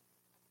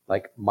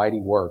 like mighty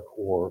work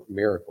or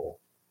miracle.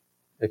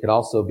 It can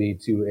also be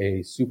to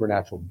a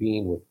supernatural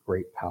being with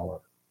great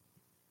power,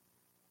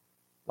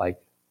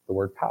 like the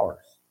word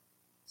powers.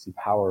 See,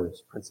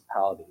 powers,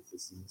 principalities,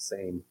 this is the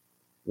same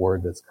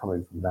word that's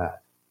coming from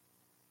that.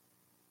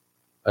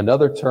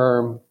 Another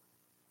term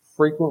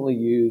frequently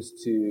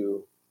used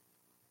to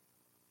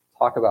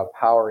talk about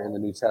power in the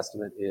New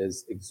Testament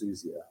is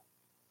exousia.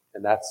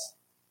 And that's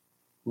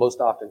most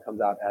often comes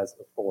out as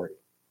authority.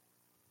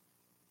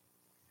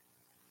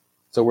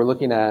 So we're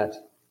looking at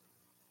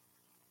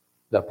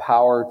the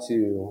power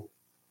to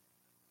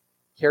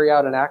carry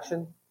out an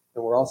action,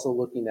 and we're also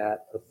looking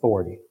at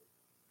authority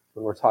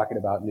when we're talking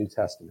about New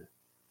Testament.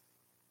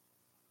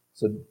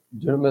 So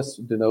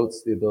dunamis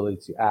denotes the ability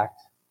to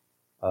act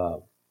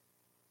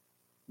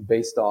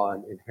based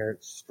on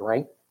inherent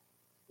strength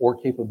or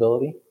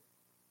capability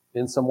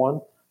in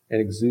someone,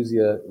 and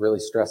exousia really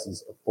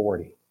stresses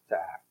authority to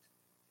act.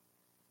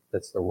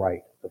 That's the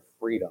right, the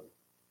freedom,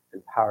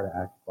 and power to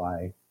act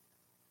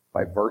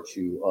by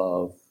virtue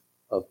of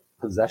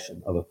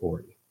possession of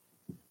authority.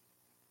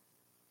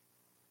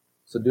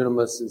 So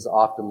dunamis is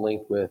often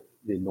linked with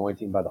the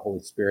anointing by the Holy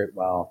Spirit,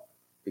 while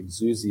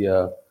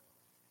exousia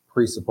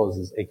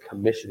presupposes a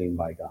commissioning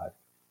by God.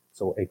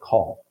 So a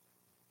call,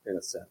 in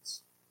a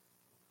sense.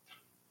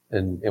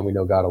 And we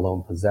know God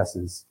alone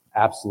possesses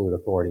absolute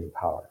authority and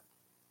power.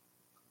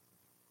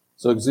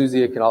 So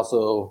exousia can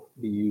also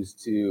be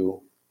used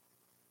to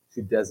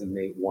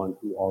designate one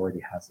who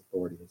already has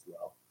authority as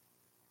well.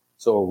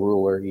 So a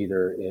ruler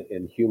either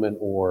in human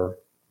or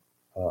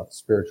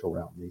spiritual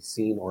realm, the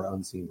seen or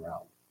unseen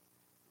realm.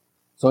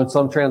 So in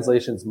some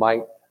translations,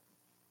 might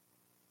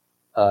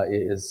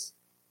it's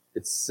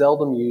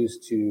seldom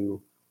used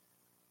to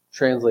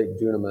translate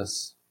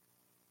dunamis,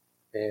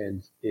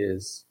 and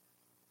is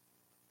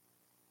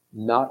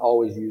not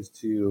always used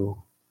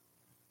to,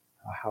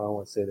 how do I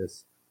want to say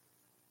this?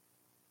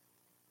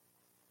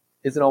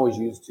 Isn't always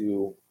used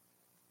to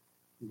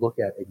look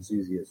at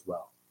exousia as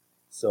well.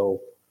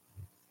 So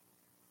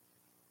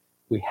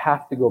we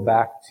have to go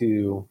back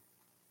to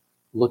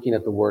looking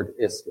at the word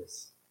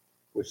ischus,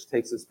 which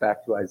takes us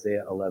back to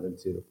Isaiah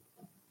 11:2,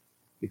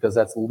 because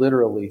that's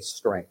literally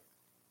strength.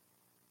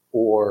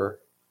 Or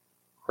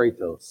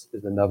kratos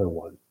is another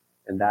one,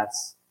 and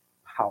that's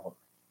power.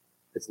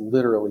 It's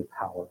literally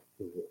power.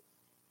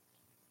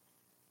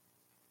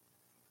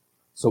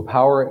 So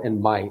power and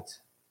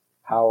might,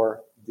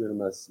 power,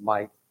 dunamis,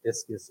 might,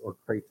 ischus, or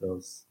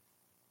kratos,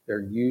 they're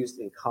used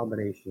in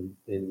combination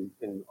in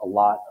a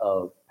lot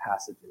of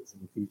passages,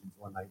 in Ephesians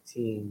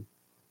 1:19,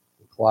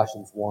 in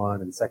Colossians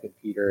 1, and 2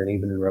 Peter, and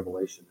even in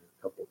Revelation in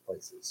a couple of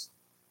places.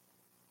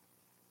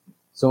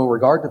 So in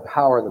regard to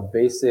power, the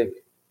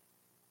basic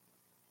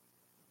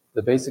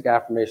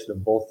affirmation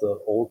of both the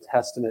Old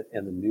Testament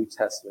and the New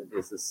Testament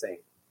is the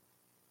same.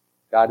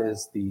 God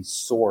is the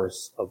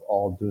source of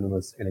all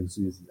dunamis and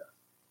exousia.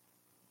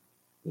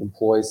 He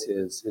employs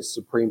his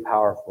supreme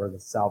power for the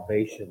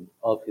salvation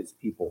of his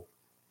people.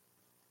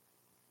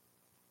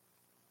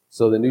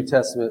 So the New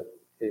Testament,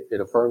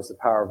 it affirms the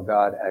power of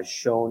God as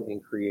shown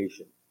in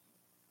creation.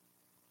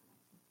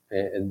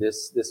 And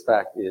this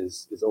fact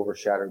is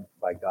overshadowed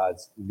by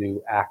God's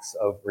new acts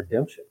of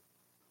redemption.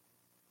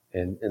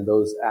 And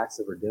those acts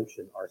of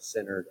redemption are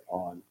centered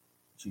on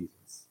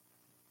Jesus.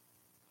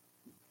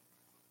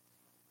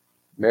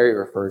 Mary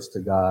refers to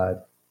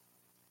God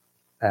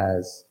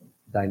as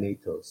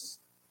Dynatos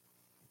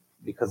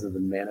because of the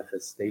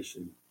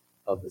manifestation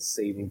of the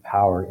saving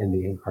power in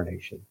the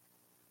incarnation.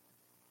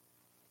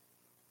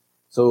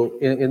 So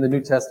in the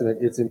New Testament,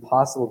 it's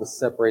impossible to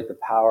separate the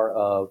power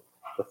of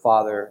the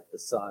Father, the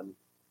Son,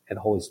 and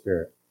Holy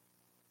Spirit,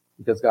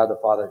 because God the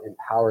Father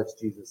empowers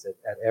Jesus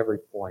at every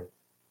point,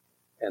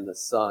 and the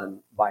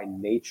Son, by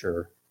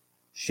nature,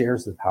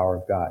 shares the power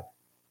of God.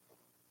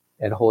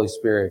 And Holy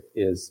Spirit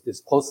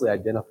is closely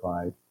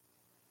identified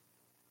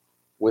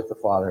with the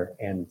Father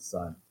and the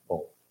Son,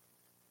 both.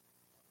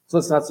 So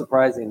it's not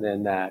surprising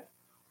then that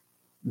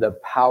the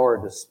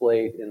power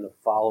displayed in the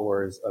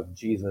followers of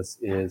Jesus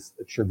is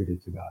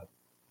attributed to God.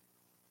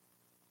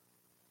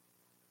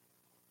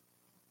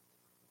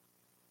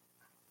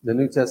 The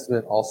New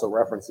Testament also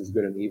references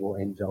good and evil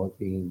angelic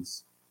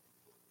beings.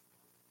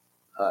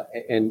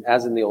 And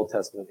as in the Old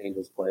Testament,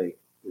 angels play,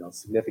 a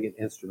significant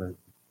instrument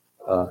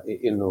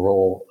in the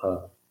role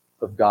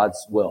of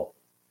God's will,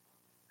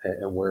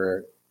 and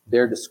where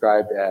they're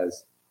described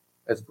as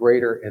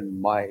greater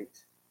in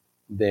might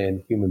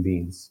than human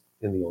beings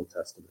in the Old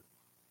Testament.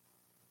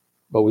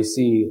 But we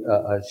see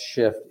a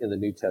shift in the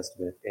New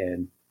Testament,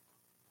 and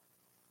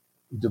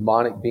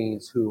demonic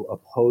beings who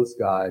oppose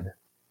God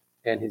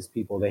and his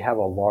people, they have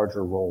a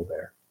larger role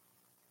there.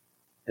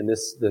 And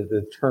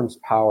the terms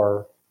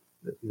power,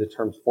 the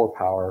terms for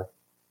power,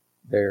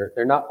 they're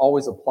not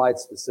always applied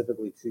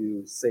specifically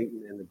to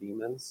Satan and the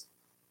demons,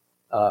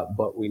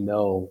 but we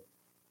know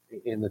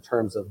in the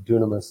terms of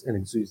dunamis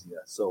and exousia,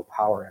 so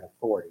power and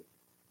authority.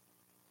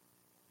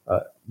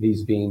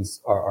 These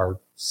beings are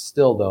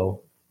still,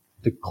 though,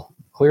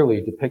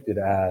 clearly depicted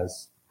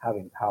as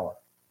having power.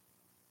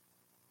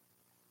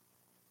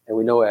 And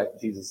we know at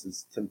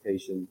Jesus'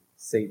 temptation,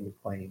 Satan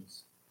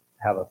claims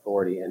to have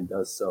authority and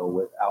does so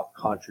without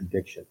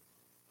contradiction.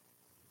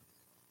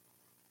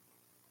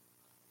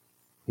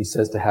 He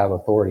says to have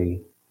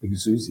authority,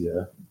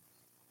 exousia,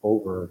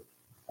 over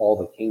all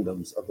the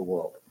kingdoms of the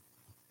world.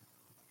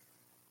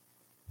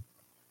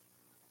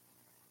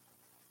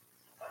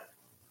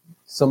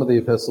 Some of the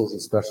epistles,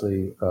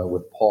 especially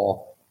with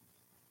Paul,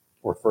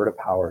 refer to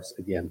powers,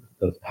 again,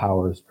 those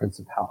powers,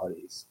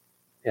 principalities,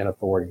 and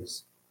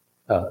authorities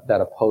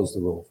that oppose the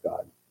rule of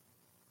God.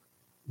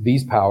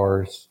 These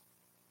powers,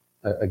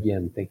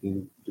 again,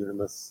 thinking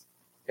dunamis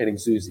and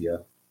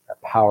exousia,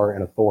 power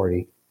and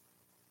authority,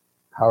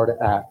 power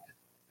to act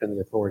and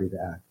the authority to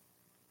act,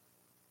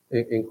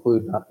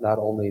 include not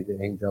only the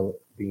angelic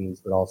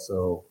beings, but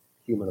also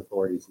human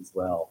authorities as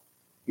well,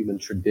 human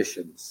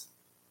traditions,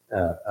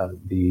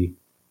 the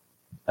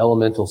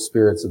elemental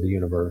spirits of the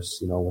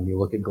universe. When you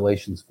look at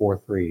Galatians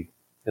 4:3,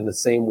 in the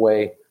same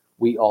way,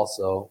 we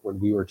also, when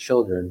we were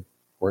children,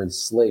 were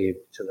enslaved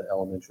to the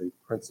elementary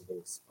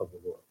principles of the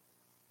world.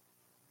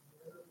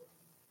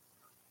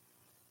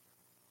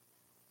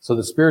 So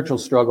the spiritual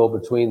struggle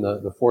between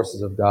the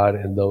forces of God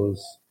and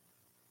those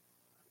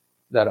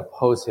that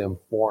oppose him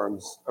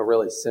forms a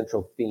really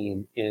central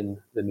theme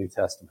in the New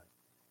Testament.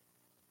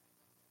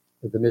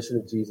 The mission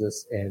of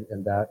Jesus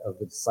and that of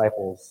the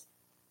disciples,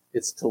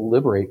 it's to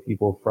liberate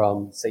people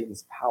from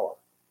Satan's power.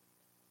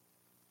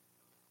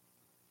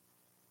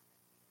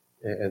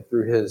 And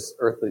through his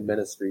earthly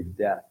ministry,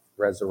 death,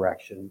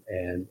 resurrection,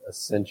 and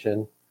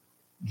ascension,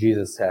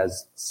 Jesus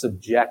has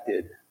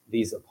subjected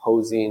these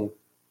opposing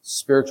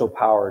spiritual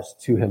powers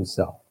to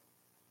himself.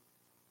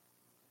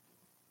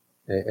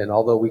 And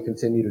although we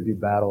continue to do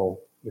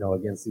battle,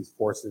 against these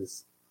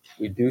forces,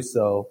 we do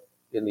so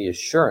in the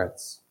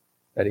assurance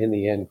that in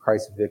the end,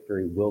 Christ's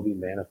victory will be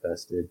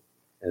manifested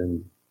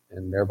and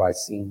thereby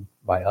seen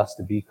by us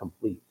to be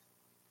complete.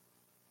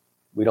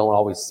 We don't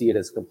always see it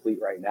as complete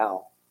right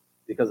now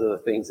because of the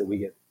things that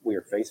we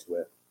are faced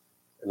with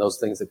and those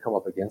things that come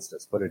up against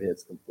us, but it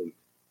is complete.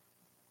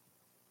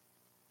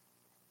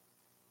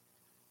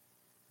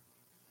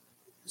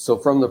 So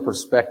from the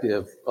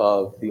perspective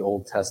of the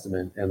Old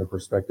Testament and the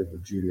perspective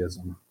of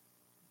Judaism,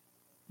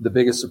 the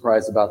biggest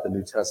surprise about the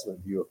New Testament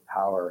view of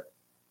power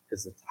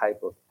is the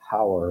type of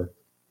power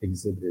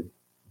exhibited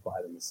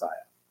by the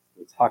Messiah.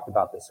 We talked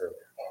about this earlier.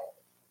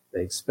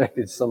 They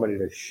expected somebody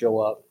to show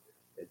up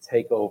and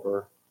take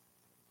over,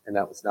 and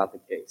that was not the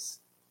case.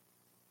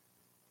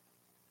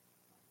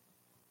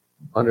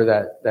 Under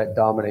that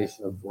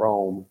domination of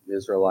Rome, the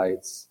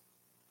Israelites,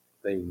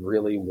 they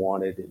really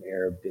wanted an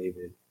heir of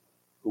David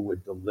who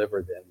would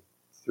deliver them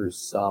through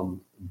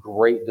some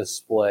great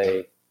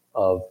display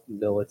of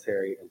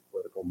military and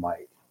political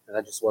might. And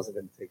that just wasn't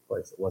going to take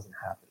place. It wasn't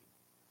happening.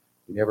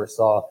 We never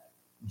saw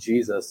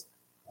Jesus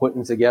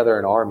putting together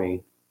an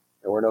army.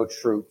 There were no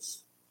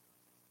troops,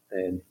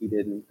 and he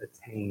didn't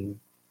attain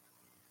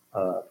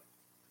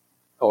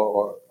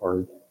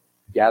or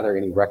gather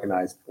any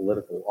recognized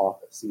political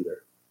office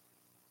either.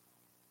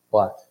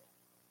 But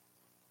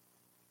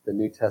the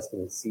New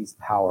Testament sees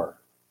power,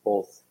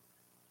 both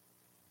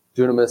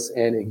dunamis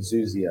and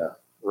exousia,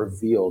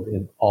 revealed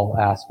in all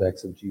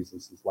aspects of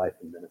Jesus' life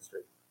and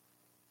ministry.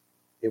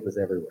 It was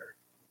everywhere.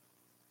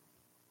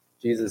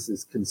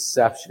 Jesus'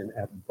 conception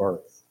at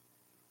birth,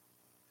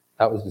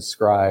 That was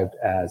described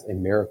as a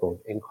miracle of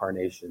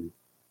incarnation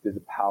through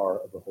the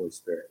power of the Holy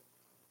Spirit.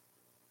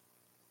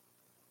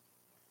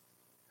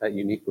 That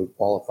uniquely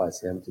qualifies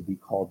him to be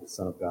called the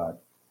Son of God.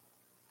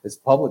 His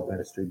public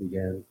ministry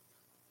began,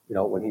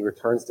 when he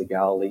returns to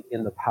Galilee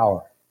in the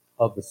power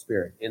of the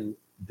Spirit, in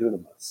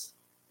dunamis,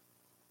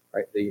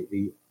 right?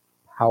 The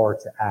power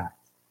to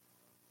act.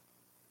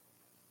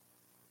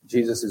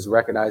 Jesus is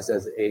recognized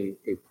as a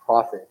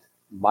prophet,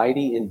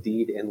 mighty in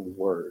deed and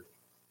word.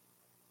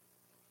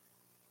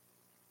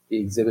 He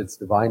exhibits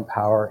divine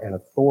power and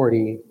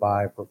authority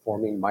by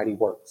performing mighty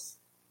works.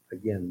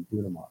 Again,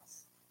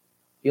 dunamis.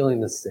 Healing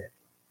the sick.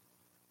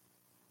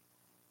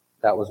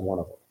 That was one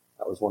of them.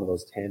 That was one of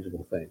those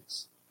tangible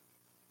things.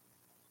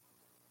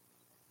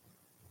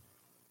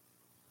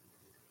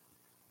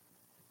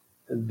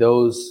 And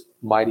those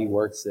mighty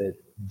works that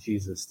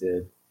Jesus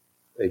did,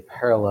 they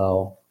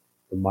parallel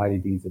the mighty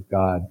deeds of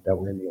God that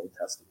were in the Old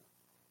Testament.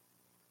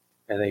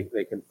 And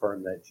they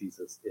confirm that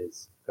Jesus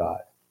is God.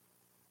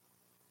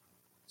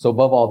 So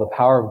above all, the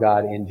power of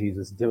God in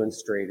Jesus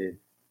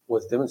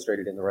was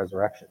demonstrated in the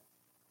resurrection.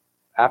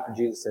 After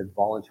Jesus had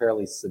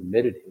voluntarily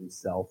submitted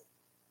himself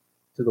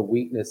to the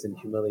weakness and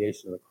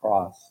humiliation of the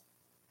cross,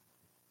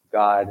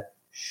 God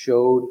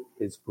showed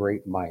his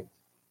great might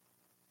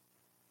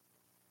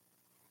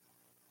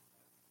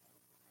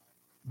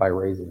by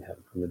raising him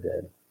from the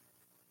dead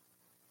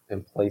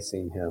and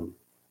placing him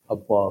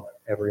above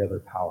every other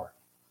power.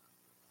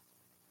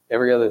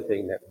 Every other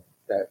thing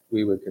that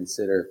we would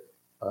consider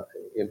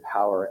in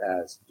power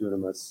as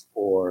dunamis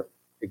or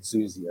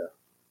exousia,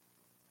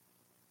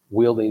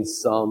 wielding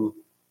some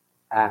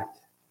act,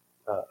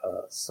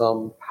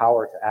 some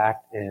power to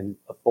act and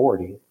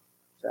authority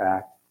to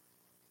act,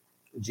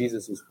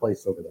 Jesus was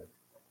placed over them.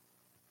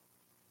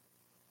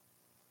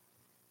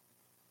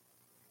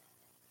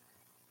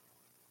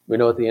 We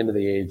know at the end of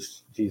the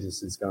age,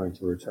 Jesus is going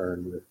to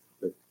return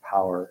with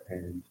power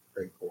and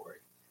great glory.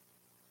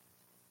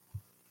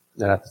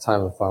 And at the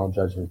time of final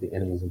judgment, the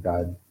enemies of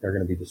God, they're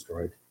going to be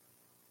destroyed.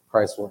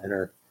 Christ will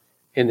enter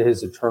into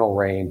his eternal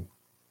reign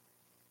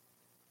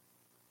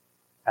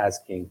as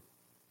king.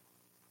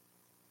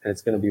 And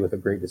it's going to be with a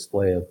great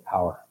display of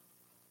power.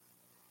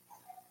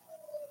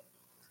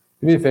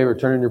 Do me a favor,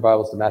 turn in your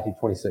Bibles to Matthew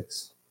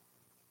 26.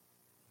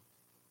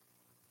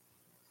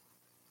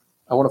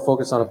 I want to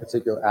focus on a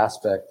particular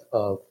aspect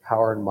of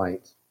power and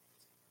might,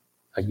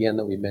 again,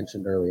 that we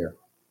mentioned earlier,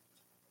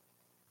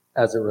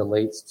 as it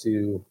relates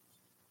to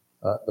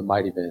the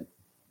mighty men,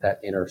 that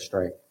inner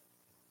strength.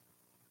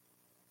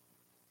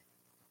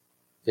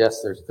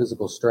 Yes, there's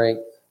physical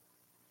strength,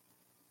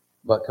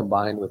 but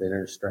combined with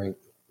inner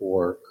strength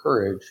or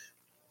courage,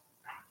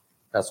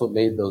 that's what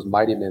made those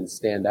mighty men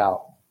stand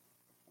out.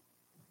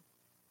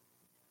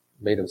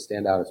 Made them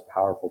stand out as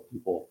powerful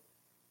people.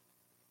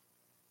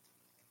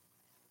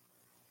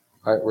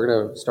 All right, we're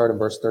going to start in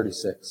verse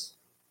 36.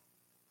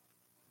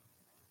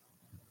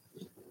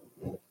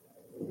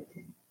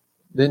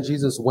 Then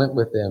Jesus went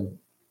with them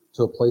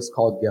to a place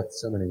called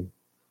Gethsemane,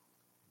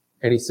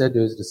 and he said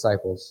to his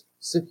disciples,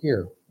 "Sit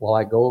here while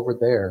I go over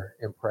there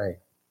and pray."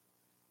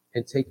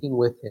 And taking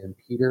with him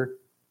Peter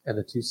and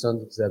the two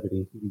sons of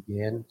Zebedee, he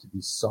began to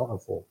be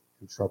sorrowful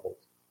and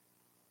troubled.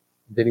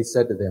 Then he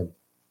said to them,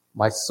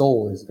 "My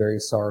soul is very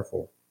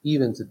sorrowful,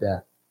 even to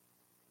death.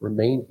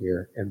 Remain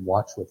here and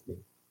watch with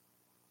me."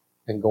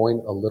 And going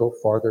a little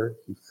farther,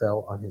 he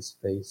fell on his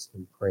face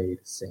and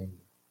prayed,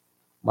 saying,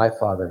 "My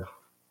Father,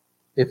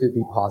 if it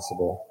be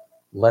possible,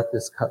 let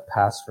this cup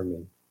pass from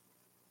me.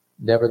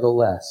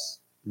 Nevertheless,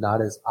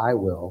 not as I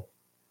will,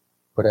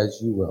 but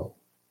as you will."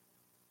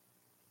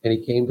 And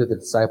he came to the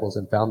disciples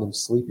and found them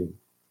sleeping.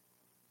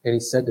 And he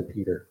said to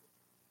Peter,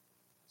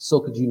 "So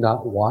could you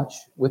not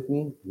watch with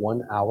me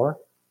 1 hour?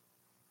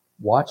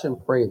 Watch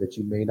and pray that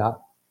you may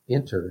not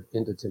enter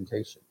into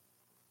temptation.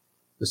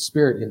 The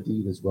spirit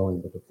indeed is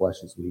willing, but the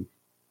flesh is weak."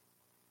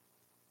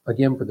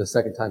 Again, for the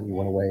second time, he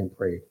went away and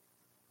prayed,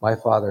 "My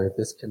Father, if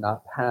this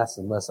cannot pass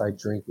unless I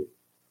drink it,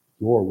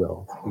 your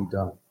will be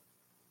done."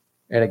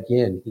 And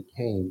again he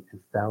came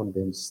and found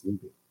them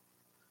sleeping,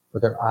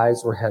 for their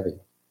eyes were heavy.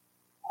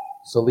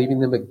 So leaving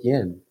them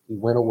again, he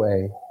went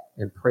away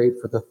and prayed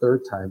for the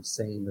third time,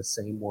 saying the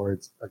same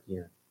words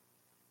again.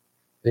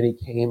 Then he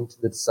came to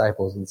the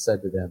disciples and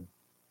said to them,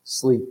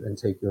 "Sleep and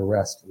take your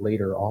rest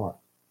later on.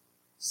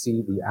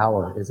 See, the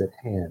hour is at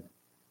hand,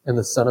 and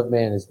the Son of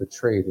Man is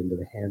betrayed into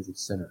the hands of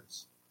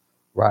sinners.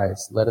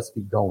 Rise, let us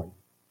be going.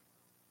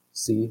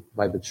 See,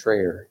 my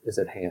betrayer is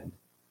at hand."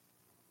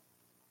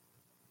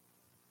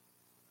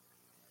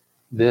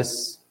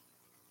 This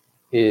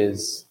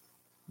is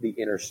the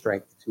inner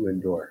strength to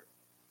endure.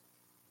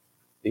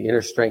 The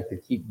inner strength to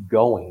keep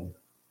going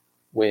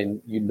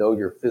when you know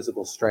your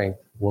physical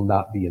strength will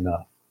not be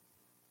enough.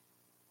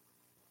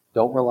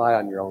 Don't rely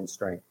on your own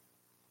strength.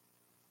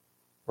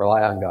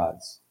 Rely on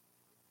God's.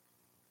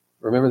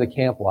 Remember the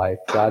camp life.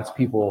 God's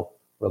people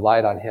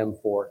relied on him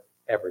for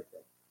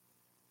everything.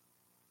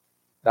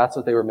 That's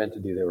what they were meant to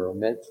do. They were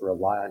meant to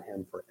rely on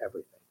him for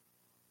everything.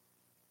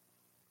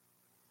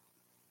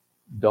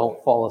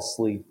 Don't fall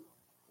asleep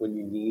when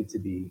you need to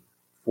be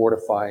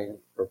fortifying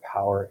for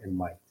power and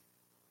might.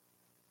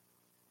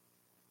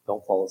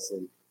 Don't fall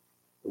asleep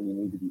when you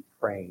need to be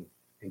praying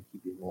and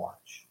keeping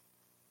watch.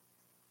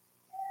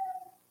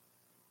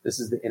 This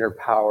is the inner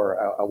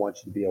power I want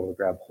you to be able to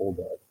grab hold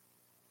of.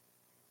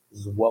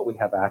 This is what we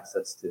have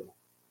access to.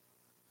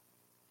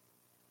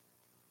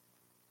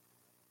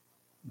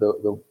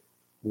 The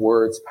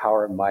words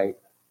power and might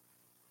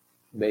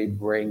may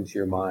bring to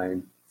your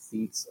mind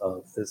feats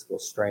of physical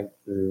strength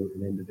through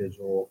an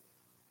individual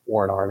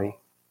or an army.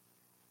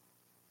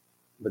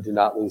 But do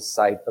not lose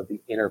sight of the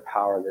inner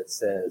power that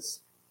says,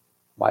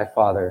 my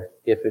Father,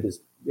 if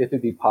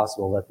it be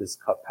possible, let this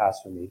cup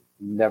pass from me.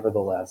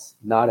 Nevertheless,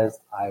 not as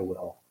I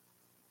will,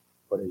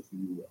 but as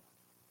you will.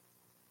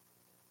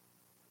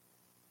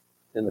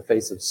 In the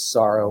face of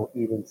sorrow,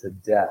 even to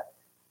death,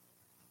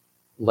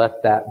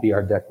 let that be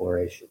our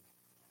declaration.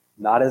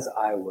 Not as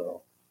I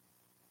will,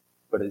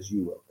 but as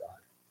you will, God.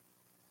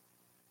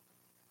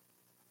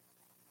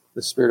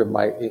 The Spirit of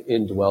might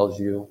indwells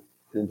you,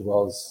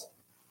 indwells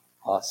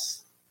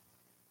us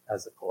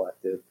as a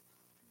collective.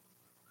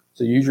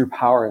 So use your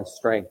power and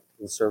strength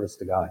in service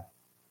to God.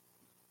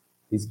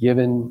 He's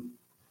given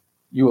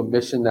you a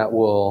mission that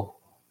will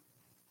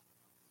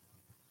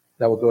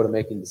go to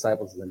making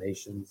disciples of the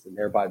nations and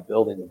thereby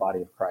building the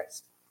body of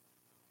Christ.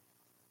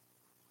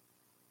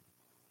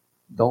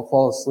 Don't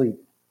fall asleep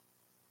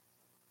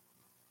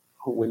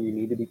when you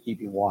need to be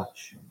keeping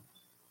watch.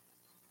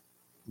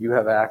 You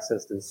have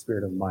access to the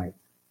Spirit of might.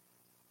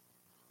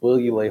 Will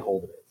you lay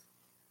hold of it?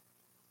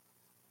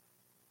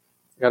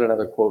 I got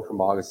another quote from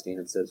Augustine.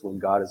 It says, when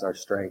God is our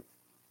strength,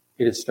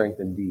 it is strength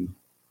indeed.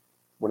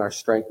 When our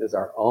strength is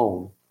our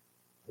own,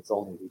 it's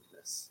only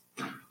weakness.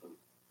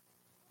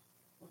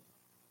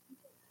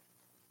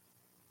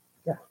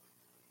 Yeah.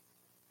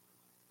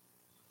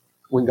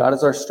 When God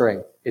is our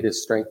strength, it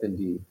is strength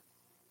indeed.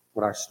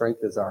 When our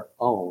strength is our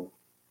own,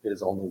 it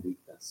is only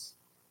weakness.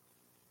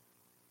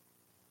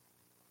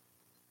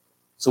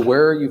 So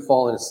where are you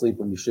falling asleep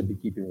when you should be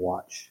keeping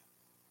watch?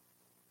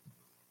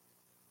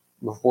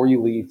 Before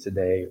you leave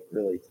today,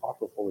 really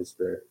talk with Holy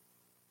Spirit.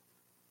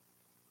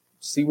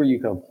 See where you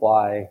can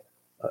apply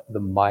the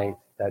might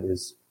that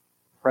is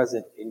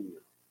present in you.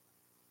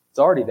 It's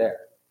already there.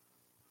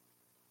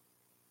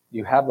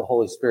 You have the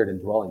Holy Spirit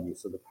indwelling you,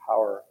 so the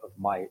power of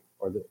might,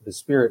 or the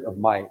Spirit of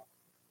might,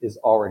 is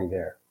already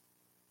there.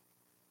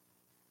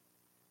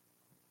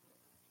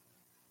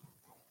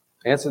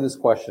 Answer this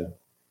question.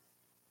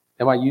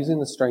 Am I using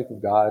the strength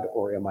of God,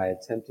 or am I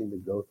attempting to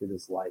go through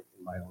this life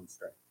in my own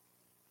strength?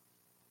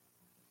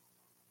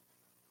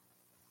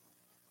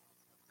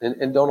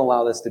 And don't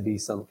allow this to be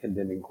some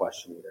condemning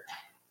question either.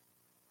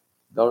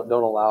 Don't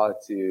allow it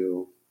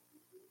to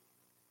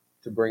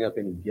bring up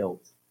any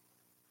guilt.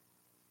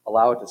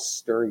 Allow it to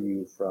stir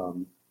you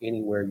from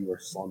anywhere you are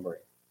slumbering.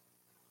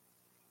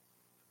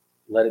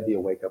 Let it be a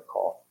wake-up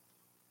call.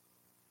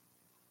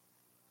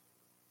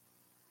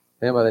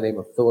 A man by the name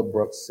of Philip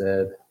Brooks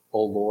said,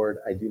 "O Lord,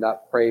 I do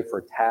not pray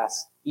for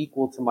tasks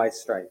equal to my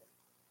strength.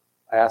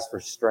 I ask for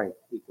strength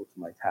equal to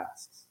my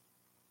tasks."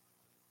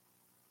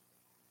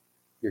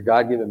 Your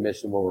God-given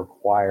mission will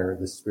require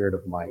the Spirit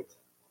of might.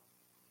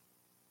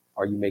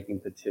 Are you making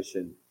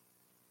petition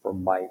for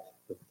might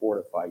to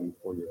fortify you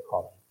for your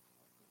calling?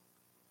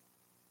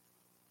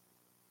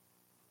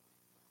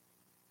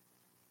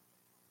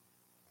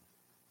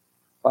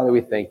 Father, we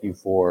thank you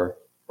for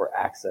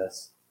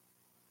access.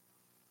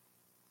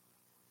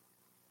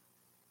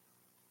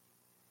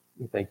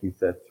 We thank you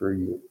that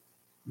through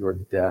your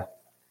death,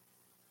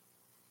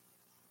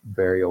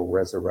 burial,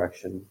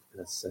 resurrection,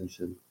 and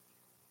ascension,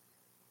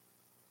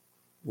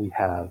 we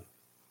have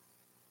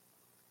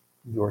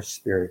your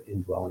Spirit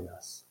indwelling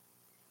us.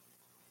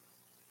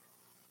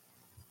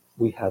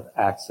 We have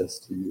access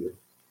to you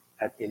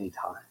at any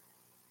time.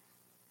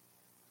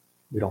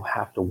 We don't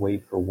have to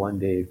wait for one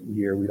day of the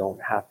year. We don't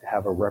have to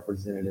have a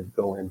representative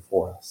go in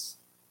for us.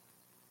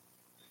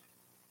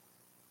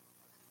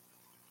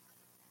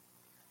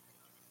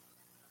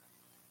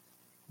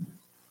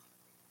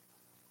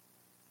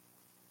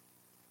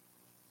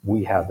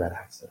 We have that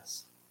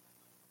access.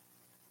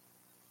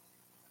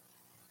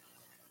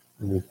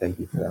 And we thank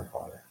you for that,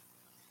 Father.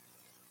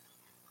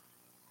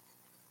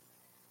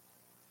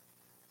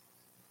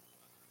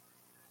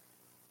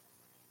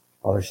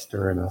 Father,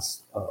 stir in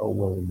us a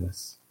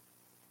willingness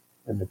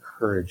and the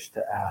courage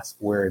to ask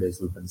where it is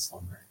we've been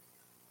slumbering.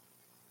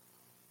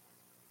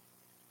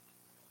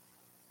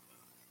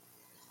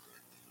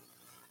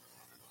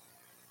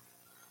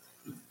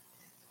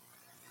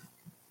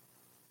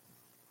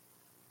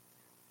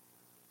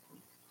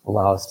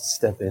 Allow us to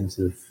step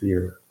into the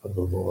fear of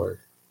the Lord.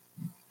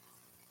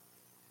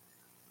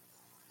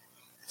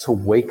 To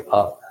wake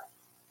up,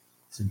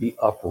 to be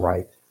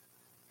upright,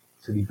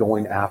 to be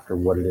going after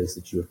what it is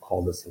that you have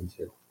called us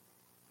into.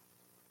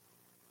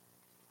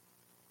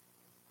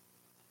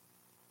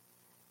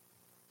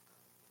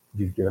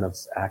 You've given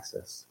us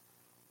access,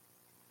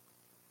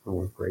 and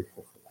we're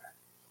grateful for that.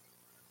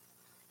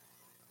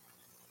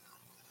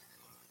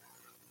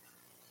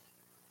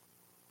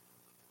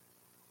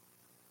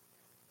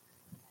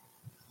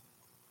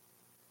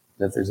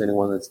 And if there's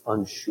anyone that's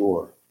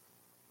unsure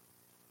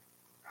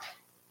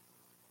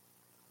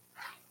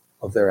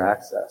of their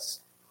access,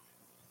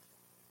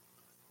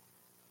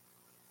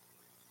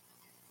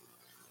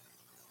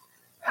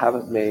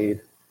 haven't made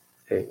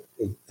a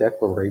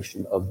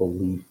declaration of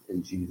belief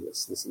in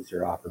Jesus, this is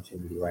your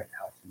opportunity right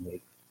now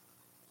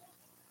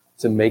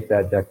to make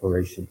that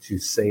declaration, to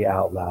say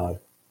out loud,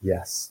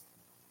 yes,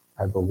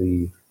 I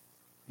believe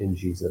in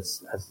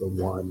Jesus as the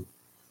one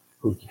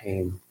who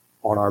came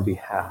on our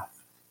behalf,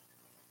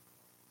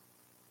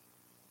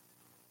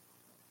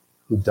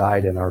 who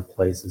died in our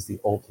place as the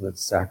ultimate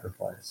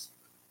sacrifice,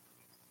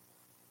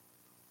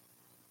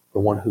 the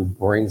one who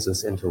brings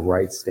us into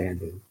right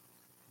standing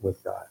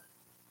with God.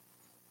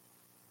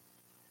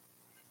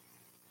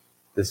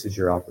 This is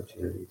your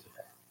opportunity today.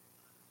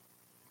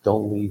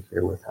 Don't leave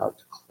here without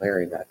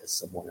declaring that to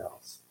someone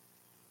else.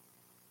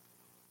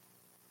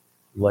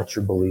 Let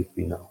your belief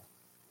be known.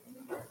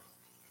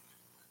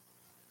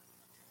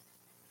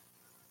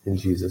 In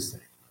Jesus'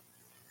 name,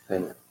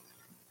 amen.